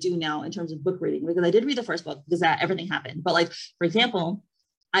what I'm going to do now in terms of book reading, because I did read the first book because everything happened. But like, for example,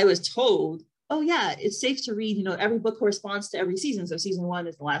 I was told, oh yeah, it's safe to read, every book corresponds to every season. So season 1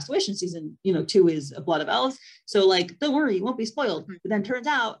 is The Last Wish, and season 2 is Blood of Elves. So like, don't worry, you won't be spoiled. But then turns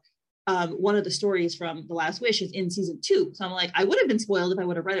out one of the stories from The Last Wish is in season 2. So I'm like, I would have been spoiled if I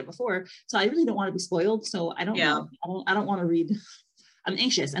would have read it before. So I really don't want to be spoiled. So I don't know. I don't want to read. I'm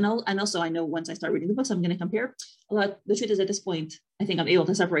anxious. And also I know once I start reading the books, I'm going to compare. The truth is, at this point, I think I'm able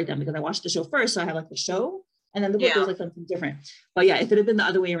to separate them because I watched the show first. So I have like the show, and then the book was like something different. But yeah, if it had been the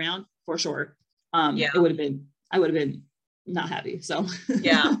other way around, for sure, I would have been not happy. So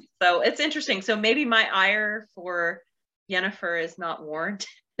yeah. So it's interesting. So maybe my ire for Yennefer is not warranted.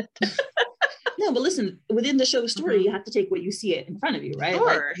 No, but listen, within the show story, you have to take what you see it in front of you, right?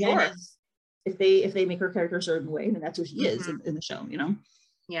 Sure. If they make her character a certain way, then that's who she is in the show,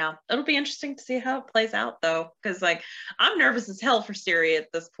 Yeah, it'll be interesting to see how it plays out, though, because I'm nervous as hell for Ciri at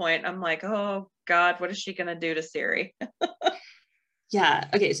this point. I'm like, oh God, what is she gonna do to Ciri? Yeah.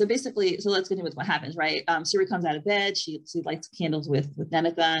 Okay. So basically, let's get into what happens, right? Ciri comes out of bed. She lights candles with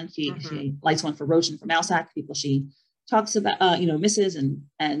Danica, and she lights one for Roach and for Mousesack, people she talks about, misses, and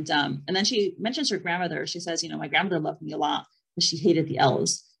then she mentions her grandmother. She says, my grandmother loved me a lot, but she hated the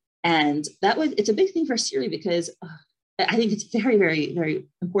elves, and it's a big thing for Ciri, because I think it's very, very, very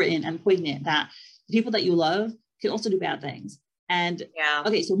important and poignant that the people that you love can also do bad things. And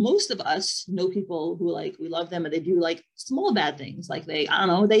okay, so most of us know people who we love them, and they do small bad things. Like they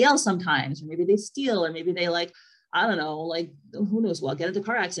yell sometimes, or maybe they steal, or maybe they who knows what, get into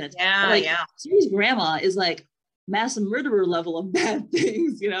car accidents. Ciri's grandma is mass murderer level of bad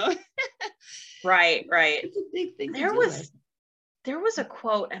things, Right. It's a big thing. There was a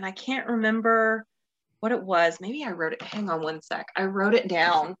quote, and I can't remember what it was. Maybe I wrote it. Hang on one sec. I wrote it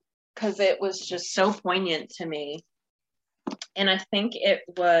down because it was just so poignant to me. And I think it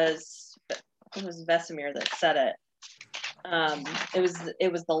was Vesemir that said it. It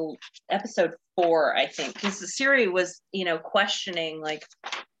was the episode 4, I think, because Ciri was, questioning,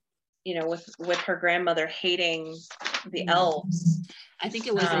 with her grandmother hating the elves. I think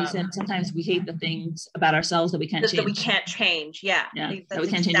it was that he said sometimes we hate the things about ourselves that we can't change. That we can't change. Yeah. That we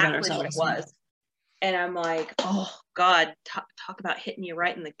can't change about ourselves. What it was. And I'm like, oh God, talk about hitting you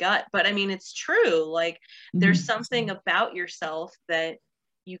right in the gut. But I mean, it's true. There's something about yourself that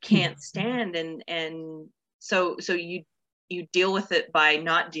you can't stand. And so you deal with it by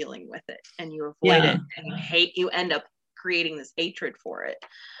not dealing with it, and you avoid it, and you end up creating this hatred for it.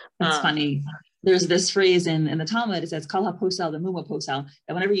 It's funny. There's this phrase in the Talmud. It says, "Kal ha-posel v'muma posel."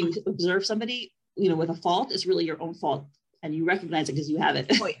 And whenever you observe somebody, with a fault, it's really your own fault, and you recognize it because you have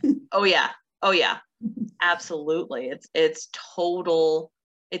it. Oh yeah. Absolutely. It's total.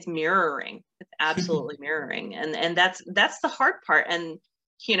 It's mirroring. It's absolutely mirroring, and that's the hard part. And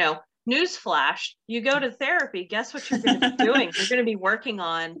newsflash: you go to therapy. Guess what you're going to be doing? You're going to be working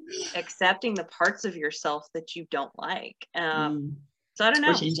on accepting the parts of yourself that you don't like. So I don't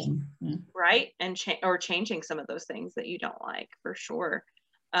know. Or changing, right? And changing some of those things that you don't like, for sure.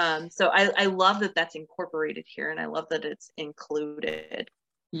 So I love that that's incorporated here, and I love that it's included.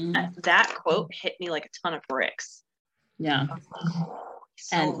 That quote hit me like a ton of bricks. Yeah.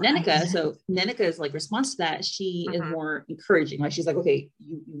 And Nenika's response to that, she is more encouraging. She's like, okay,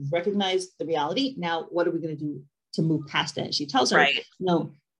 you've recognized the reality. Now, what are we going to do to move past it? She tells her,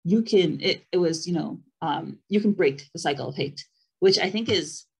 no, you can. It was, you can break the cycle of hate, which I think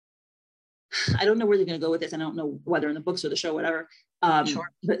is. I don't know where they're going to go with this. I don't know whether in the books or the show, whatever. But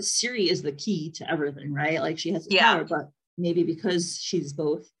Ciri is the key to everything, right? She has the power, but maybe because she's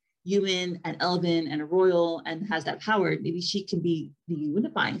both human and elven and royal and has that power, maybe she can be the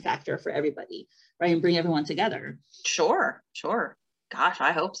unifying factor for everybody, right? And bring everyone together. Sure. Gosh,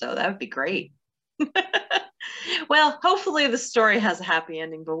 I hope so. That would be great. Well, hopefully the story has a happy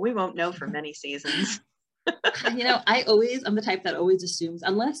ending, but we won't know for many seasons. You know, I'm the type that always assumes,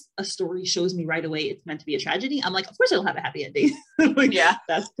 unless a story shows me right away it's meant to be a tragedy, I'm like, of course it'll have a happy ending. Like, Yeah.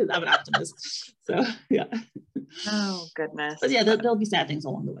 that's because I'm an optimist. So yeah. Oh goodness. But yeah, there'll be sad things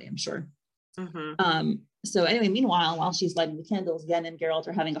along the way, I'm sure. Mm-hmm. So anyway, meanwhile, while she's lighting the candles, Yen and Geralt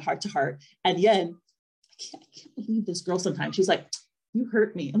are having a heart to heart. And Yen, I can't believe this girl sometimes. She's like, you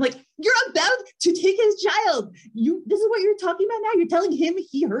hurt me. I'm like, you're about to take his child. This is what you're talking about now? You're telling him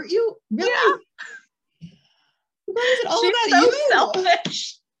he hurt you? Really? Yeah. Why is it all She's about so you?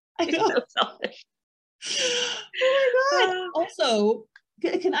 selfish. I know. So selfish. Oh my God. Also,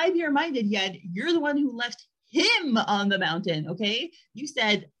 can I be reminded, Yen, you're the one who left him on the mountain, okay? You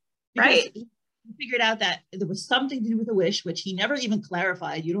said, right. You figured out that there was something to do with a wish, which he never even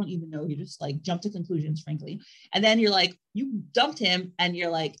clarified. You don't even know. You just like jumped to conclusions, frankly. And then you're like, you dumped him, and you're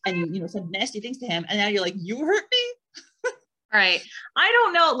like, and you said nasty things to him, and now you're like, you hurt me. Right. I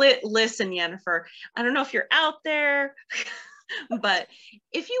don't know. Listen, Yennefer, I don't know if you're out there, but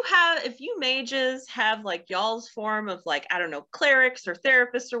if you mages have like y'all's form of like, I don't know, clerics or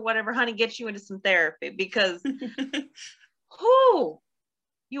therapists or whatever, honey, get you into some therapy, because whoo,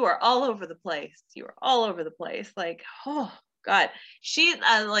 you are all over the place. You are all over the place. Like, oh God, she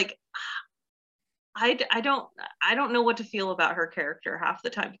like, I don't know what to feel about her character half the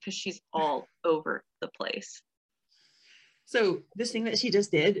time, because she's all over the place. So this thing that she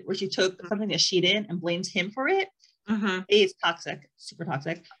just did, where she took something that she did and blames him for it, it's toxic, super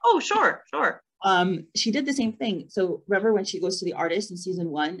toxic. Oh, sure. She did the same thing. So remember when she goes to the artist in season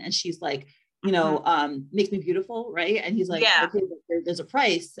 1, and she's like, make me beautiful, right? And he's like, yeah. Okay, there's a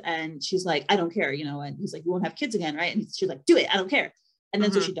price. And she's like, I don't care, and he's like, you won't have kids again, right? And she's like, do it, I don't care. And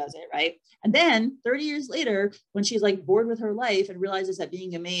then so she does it, right? And then 30 years later, when she's like bored with her life and realizes that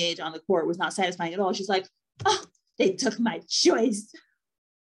being a mage on the court was not satisfying at all, she's like, oh, they took my choice.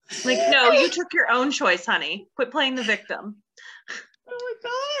 Like, no, you took your own choice, honey. Quit playing the victim. Oh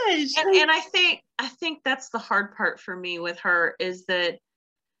my gosh. And I think that's the hard part for me with her, is that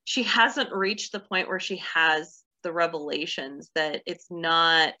she hasn't reached the point where she has the revelations that it's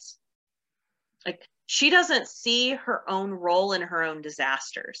not like, she doesn't see her own role in her own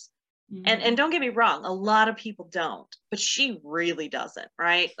disasters. And don't get me wrong, a lot of people don't, but she really doesn't,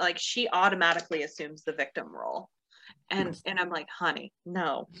 right? Like, she automatically assumes the victim role. And I'm like, honey,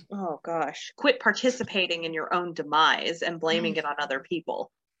 no. Oh gosh, quit participating in your own demise and blaming it on other people.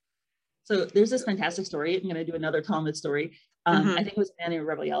 So there's this fantastic story. I'm going to do another Talmud story. I think it was a man named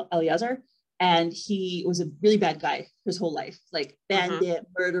Rabbi Eliezer, and he was a really bad guy his whole life, like bandit,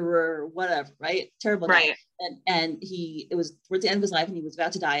 murderer, whatever, right? Terrible guy. Right. And it was towards the end of his life, and he was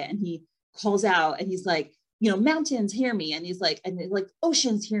about to die, and he calls out, and he's like, mountains hear me, and he's like,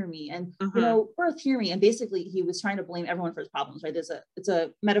 oceans hear me, and earth hear me. And basically he was trying to blame everyone for his problems, right? It's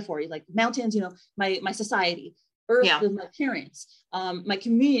a metaphor. He's like, mountains, my society. Earth is my parents, my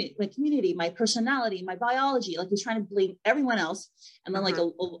community, my personality, my biology. Like, he's trying to blame everyone else. And then I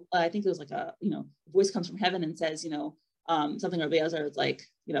think it was like a voice comes from heaven and says, something Rabbi Eliezer is like,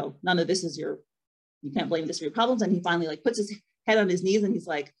 none of this is you can't blame this for your problems. And he finally like puts his head on his knees and he's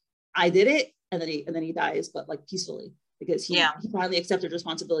like, I did it. And then he dies, but like peacefully, because he finally accepted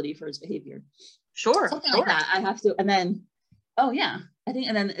responsibility for his behavior. Sure. Something like that. I have to. And then, I think,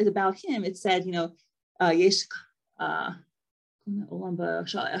 and then it's about him. It said, yesh. I think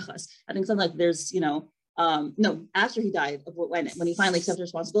something like there's, after he died, when he finally accepted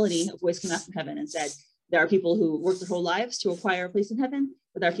responsibility, a voice came out from heaven and said, there are people who work their whole lives to acquire a place in heaven,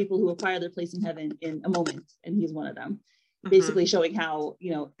 but there are people who acquire their place in heaven in a moment, and he's one of them. Basically showing how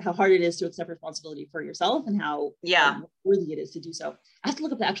hard it is to accept responsibility for yourself, and how worthy it is to do so. I have to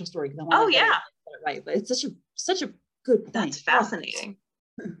look up the actual story because I want to get it right, but it's such a good point. That's fascinating.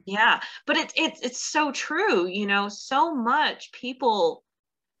 Yeah, but it's so true. So much people,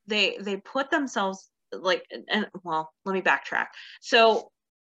 they put themselves like, and well, let me backtrack. So,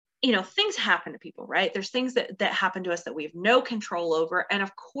 things happen to people, right? There's things that happen to us that we have no control over, and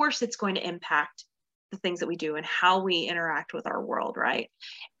of course it's going to impact the things that we do and how we interact with our world, right?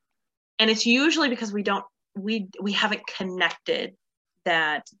 And it's usually because we haven't connected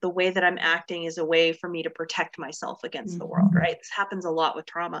that the way that I'm acting is a way for me to protect myself against the world, right? This happens a lot with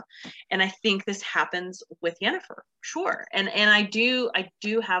trauma. And I think this happens with Yennefer, sure. And I do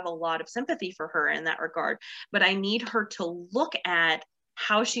have a lot of sympathy for her in that regard, but I need her to look at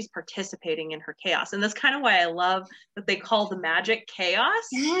how she's participating in her chaos. And that's kind of why I love that they call the magic chaos.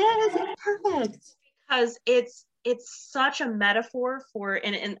 Yes, perfect. Because it's such a metaphor for,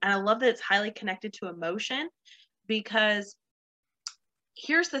 and I love that it's highly connected to emotion, because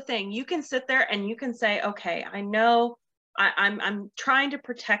here's the thing, you can sit there and you can say, okay, I know I'm trying to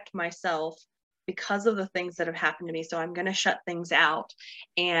protect myself because of the things that have happened to me. So I'm going to shut things out.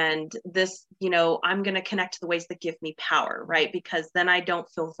 And this, you know, I'm going to connect to the ways that give me power, right? Because then I don't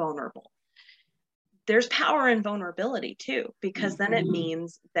feel vulnerable. There's power in vulnerability too, because then it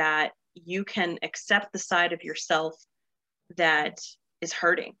means that you can accept the side of yourself that is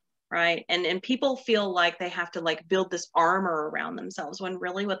hurting, right? And people feel like they have to like build this armor around themselves, when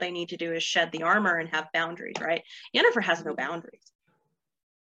really what they need to do is shed the armor and have boundaries, right? Yennefer has no boundaries.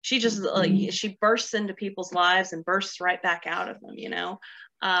 She just she bursts into people's lives and bursts right back out of them, you know.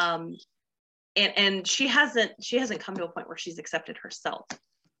 And she hasn't come to a point where she's accepted herself.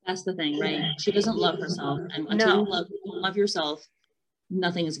 That's the thing, right? She doesn't love herself, and until you love yourself,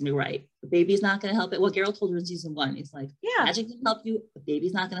 nothing is gonna be right. The baby's not gonna help it. What Geralt told her in season 1, he's like, magic can help you, the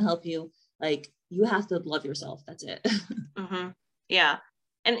baby's not gonna help you. Like, you have to love yourself. That's it. Yeah,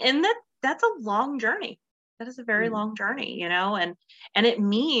 and that's a long journey. That is a very long journey, you know, and it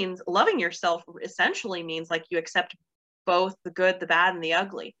means loving yourself essentially means like you accept both the good, the bad, and the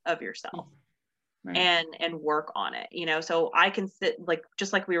ugly of yourself. Right. And work on it, you know. So I can sit, like,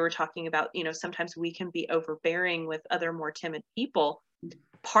 just like we were talking about, you know, sometimes we can be overbearing with other more timid people.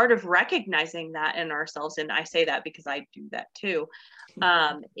 Part of recognizing that in ourselves, and I say that because I do that too,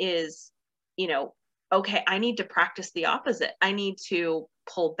 is, you know, okay, I need to practice the opposite. I need to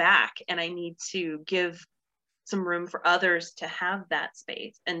pull back, and I need to give some room for others to have that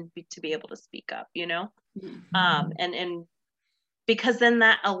space and to be able to speak up, you know. And because then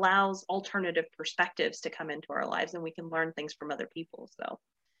that allows alternative perspectives to come into our lives, and we can learn things from other people. So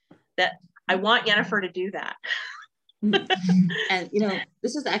that I want Yennefer to do that. And, you know,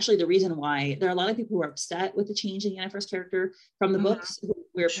 this is actually the reason why there are a lot of people who are upset with the change in Yennefer's character from the books,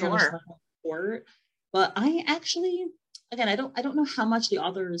 where support. But I actually, again, I don't know how much the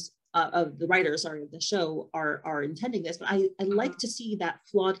authors of the writers, sorry, of the show are intending this, but I like to see that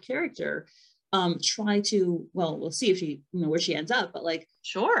flawed character try to, well, we'll see if she, you know, where she ends up, but like,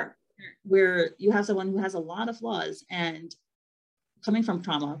 where you have someone who has a lot of flaws and coming from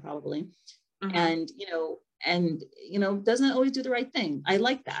trauma probably, and you know doesn't always do the right thing. I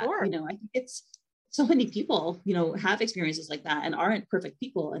like that. You know, I think it's so many people, you know, have experiences like that and aren't perfect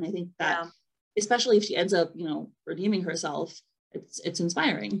people, and I think that especially if she ends up, you know, redeeming herself, it's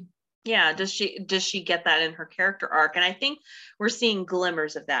inspiring. Yeah, does she get that in her character arc? And I think we're seeing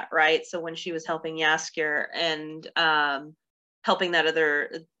glimmers of that, right? So when she was helping Jaskier and helping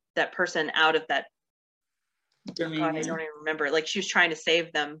that person out of that, God, I don't even remember, like she was trying to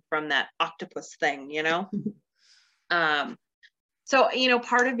save them from that octopus thing, you know. So, you know,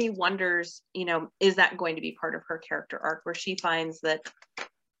 part of me wonders, you know, is that going to be part of her character arc, where she finds that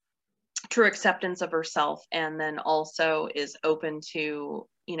true acceptance of herself, and then also is open to,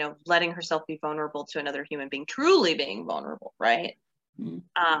 you know, letting herself be vulnerable to another human being, truly being vulnerable, right?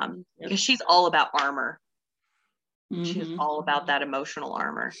 Because she's all about armor. She's all about that emotional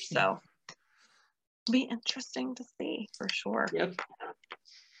armor. So it'll be interesting to see for sure.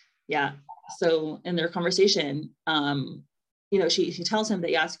 Yeah. So in their conversation, you know, she tells him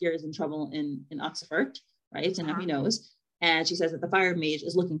that Jaskier is in trouble in Oxford, right? And now he knows. And she says that the fire mage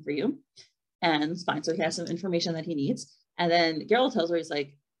is looking for you. And it's fine. So he has some information that he needs. And then Geralt tells her, he's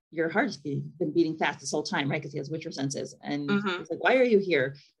like, your heart's been beating fast this whole time, right? Because he has Witcher senses. And he's like, why are you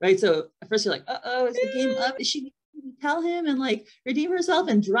here? Right? So at first you're like, uh-oh, is the game up? Is she going to tell him and like redeem herself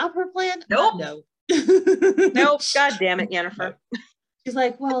and drop her plan? Nope. No. Nope. God damn it, Yennefer. She's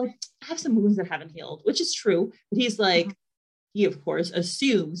like, well, I have some wounds that haven't healed, which is true. But he's like, he of course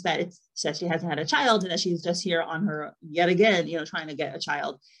assumes that it's that she hasn't had a child and that she's just here on her yet again, you know, trying to get a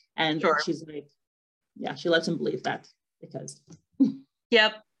child. And she's like, yeah, she lets him believe that because.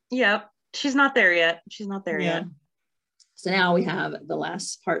 Yep. She's not there yet. Yet. So now we have the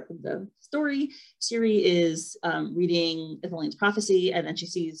last part of the story. Ciri is reading Ithilaine's prophecy, and then she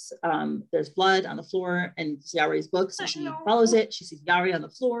sees there's blood on the floor and it's Yare's book. So she follows it. She sees Yare on the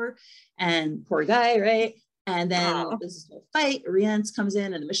floor, and poor guy, right? And then there's this whole fight. Rience comes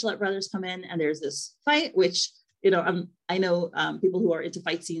in, and the Michelet brothers come in, and there's this fight, which, you know, I know people who are into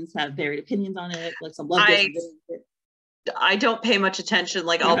fight scenes have varied opinions on it. Like some love it. I don't pay much attention.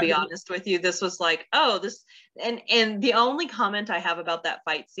 Like, I'll be honest with you. This was like, and the only comment I have about that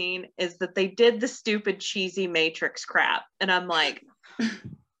fight scene is that they did the stupid cheesy Matrix crap. And I'm like,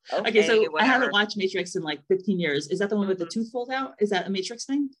 okay, so whatever. I haven't watched Matrix in like 15 years. Is that the one with the tooth pulled out? Is that a Matrix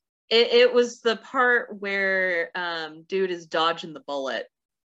thing? It was the part where dude is dodging the bullet.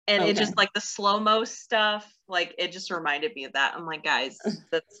 And it just, like, the slow-mo stuff, like, it just reminded me of that. I'm like, guys,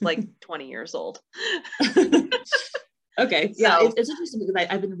 that's like 20 years old. Okay. Yeah, it's interesting because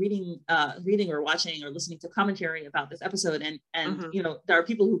I've been reading or watching or listening to commentary about this episode, and you know, there are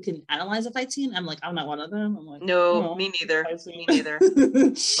people who can analyze a fight scene. I'm like, I'm not one of them. I'm like, no, oh, me neither. Me neither.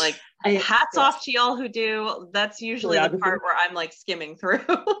 Like, hats off to y'all who do. That's usually the part where I'm like skimming through.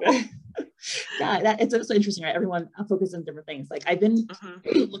 Yeah, it's so interesting, right? Everyone focuses on different things. Like I've been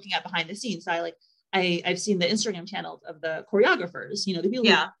looking at behind the scenes. So I've seen the Instagram channels of the choreographers, you know, the people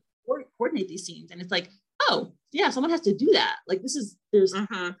who coordinate these scenes, and it's like, oh yeah, someone has to do that. Like there's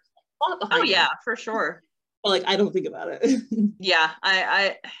thought behind it. For sure. But like I don't think about it. Yeah,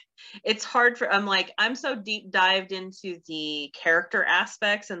 I it's hard for, I'm so deep dived into the character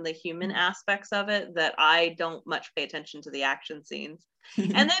aspects and the human aspects of it that I don't much pay attention to the action scenes.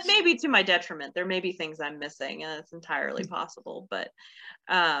 And that may be to my detriment. There may be things I'm missing, and it's entirely possible. But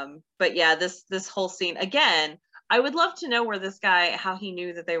yeah, this whole scene, again, I would love to know where this guy, how he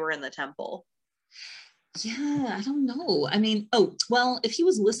knew that they were in the temple. Yeah, I don't know. I mean, oh, well, if he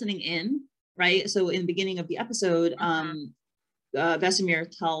was listening in, right? So in the beginning of the episode, Vesemir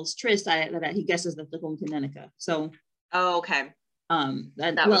tells Tris that he guesses that they're going to Nenica. So, okay. And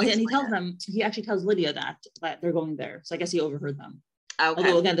he tells them, he actually tells Lydia that they're going there. So I guess he overheard them. Okay.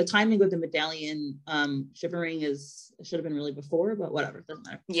 Although again, the timing of the medallion shivering should have been really before, but whatever, it doesn't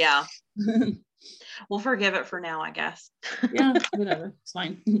matter. Yeah. We'll forgive it for now, I guess. Yeah, whatever, it's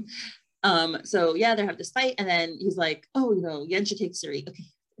fine. So yeah, they have this fight, and then he's like, oh, you know, Yen should take Ciri. Okay,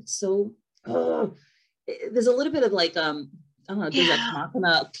 it's so there's a little bit of like I don't know, there's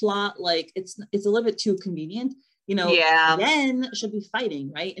a plot, like it's a little bit too convenient, you know. Yen should be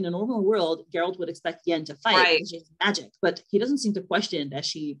fighting, right? In a normal world, Geralt would expect Yen to fight because she has magic, but he doesn't seem to question that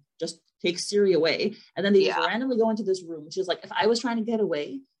she just takes Ciri away, and then they just randomly go into this room, which is like, if I was trying to get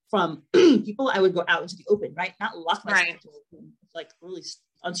away from people, I would go out into the open, right? Not lock myself into a room. It's like really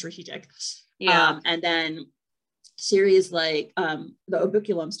unstrategic. And then Ciri is like, the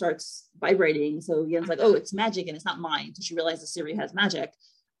obiculum starts vibrating, so Yen's like, oh, it's magic and it's not mine. So she realizes Ciri has magic.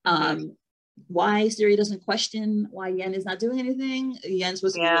 Why Ciri doesn't question why Yen is not doing anything. Yen's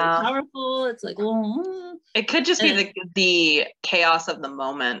supposed to be really powerful. It's like, it could just be the chaos of the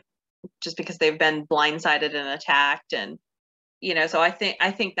moment, just because they've been blindsided and attacked, and you know, so I think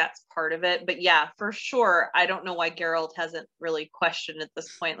that's part of it. But yeah, for sure, I don't know why Geralt hasn't really questioned at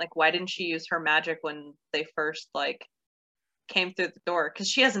this point. Like, why didn't she use her magic when they first like came through the door? Because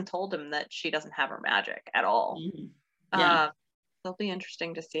she hasn't told him that she doesn't have her magic at all. It'll be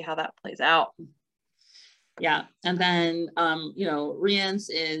interesting to see how that plays out. Yeah, and then you know, Rience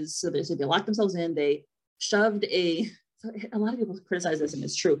is so they locked themselves in. They shoved a lot of people criticize this, and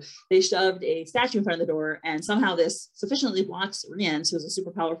it's true. They shoved a statue in front of the door, and somehow this sufficiently blocks Rience, who's a super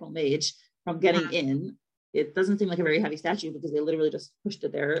powerful mage, from getting in. It doesn't seem like a very heavy statue because they literally just pushed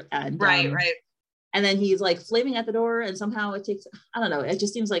it there. And right. And then he's like flaming at the door, and somehow it takes, I don't know, it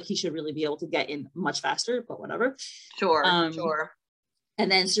just seems like he should really be able to get in much faster, but whatever. Sure.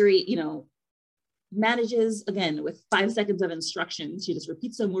 And then Ciri, you know, manages again with 5 seconds of instructions. She just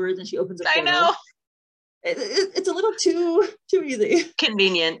repeats some words and she opens a portal. I know. It's a little too easy.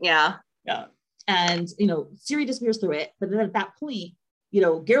 Convenient, yeah. And you know, Ciri disappears through it, but then at that point, you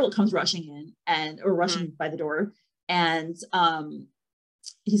know, Geralt comes rushing in or rushing by the door, and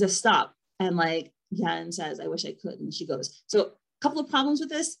he says stop, and like Yen says, I wish I could, and she goes. So a couple of problems with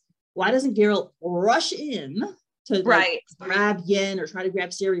this. Why doesn't Geralt rush in to like, grab Yen or try to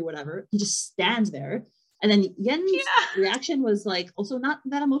grab Ciri, whatever? He just stands there. And then Yen's reaction was like also not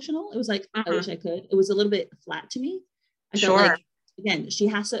that emotional. It was like, I wish I could. It was a little bit flat to me. I felt like, again, she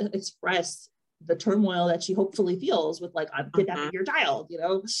has to express the turmoil that she hopefully feels with like, I'm kidnapping your child, you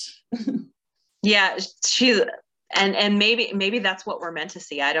know? Yeah, she's, and maybe that's what we're meant to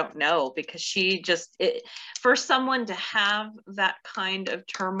see. I don't know, because she just, for someone to have that kind of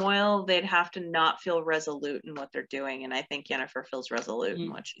turmoil, they'd have to not feel resolute in what they're doing. And I think Yennefer feels resolute in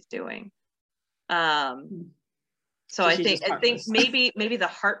what she's doing. So I think maybe the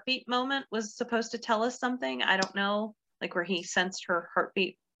heartbeat moment was supposed to tell us something. I don't know, like where he sensed her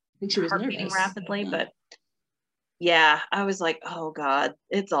heartbeat beating rapidly, but yeah, I was like, oh God,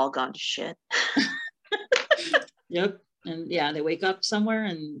 it's all gone to shit. Yep. And yeah, they wake up somewhere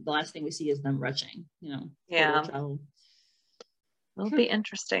and the last thing we see is them retching, you know. Yeah. It'll be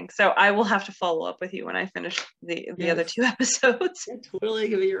interesting. So I will have to follow up with you when I finish the other 2 episodes. Yeah, totally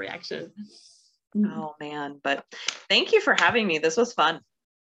give me your reaction. Oh man, but thank you for having me. This was fun.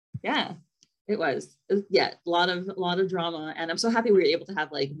 Yeah, it was. Yeah, a lot of drama, and I'm so happy we were able to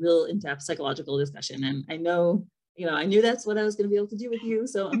have like real in-depth psychological discussion. And I know, you know, I knew that's what I was going to be able to do with you,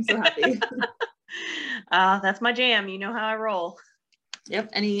 so I'm so happy. That's my jam. You know how I roll. Yep.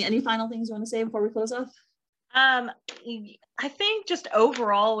 Any final things you want to say before we close off? I think just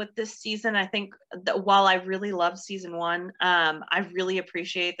overall with this season, I think that while I really love season 1, I really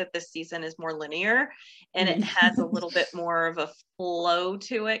appreciate that this season is more linear and it has a little bit more of a flow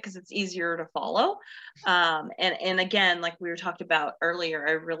to it because it's easier to follow. And again, like we were talked about earlier,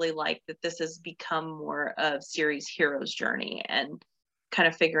 I really like that this has become more of Ciri's hero's journey and kind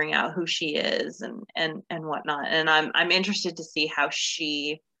of figuring out who she is and whatnot. And I'm interested to see how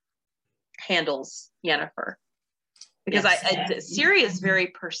she handles Yennefer. Because Ciri is very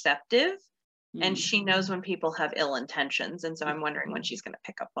perceptive and she knows when people have ill intentions. And so I'm wondering when she's going to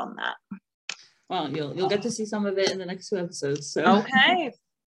pick up on that. Well, you'll get to see some of it in the next 2 episodes. So. Okay.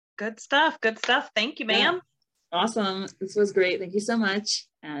 Good stuff. Good stuff. Thank you, ma'am. Yeah. Awesome. This was great. Thank you so much.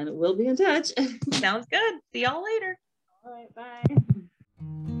 And we'll be in touch. Sounds good. See y'all later. All right. Bye.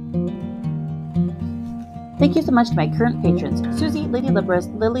 Thank you so much to my current patrons, Susie, Lady Libras,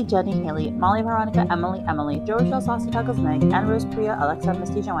 Lily, Jenny, Haley, Molly, Veronica, Emily, Joe, Rochelle, Saucy Tacos, Meg, Anne Rose, Priya, Alexa,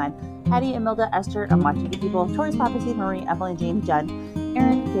 Misty, Joanne, Hattie, Imelda, Esther, I'm watching you people, Tori, Papacy, Marie, Emily, Jane, Jen,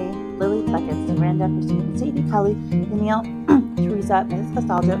 Erin, Jane, Lily, Beckett, Miranda, Christine, Sadie, Kelly, Danielle, Teresa, Mrs.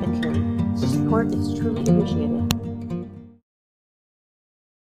 Castaldo, and Carrie. Your support is truly appreciated.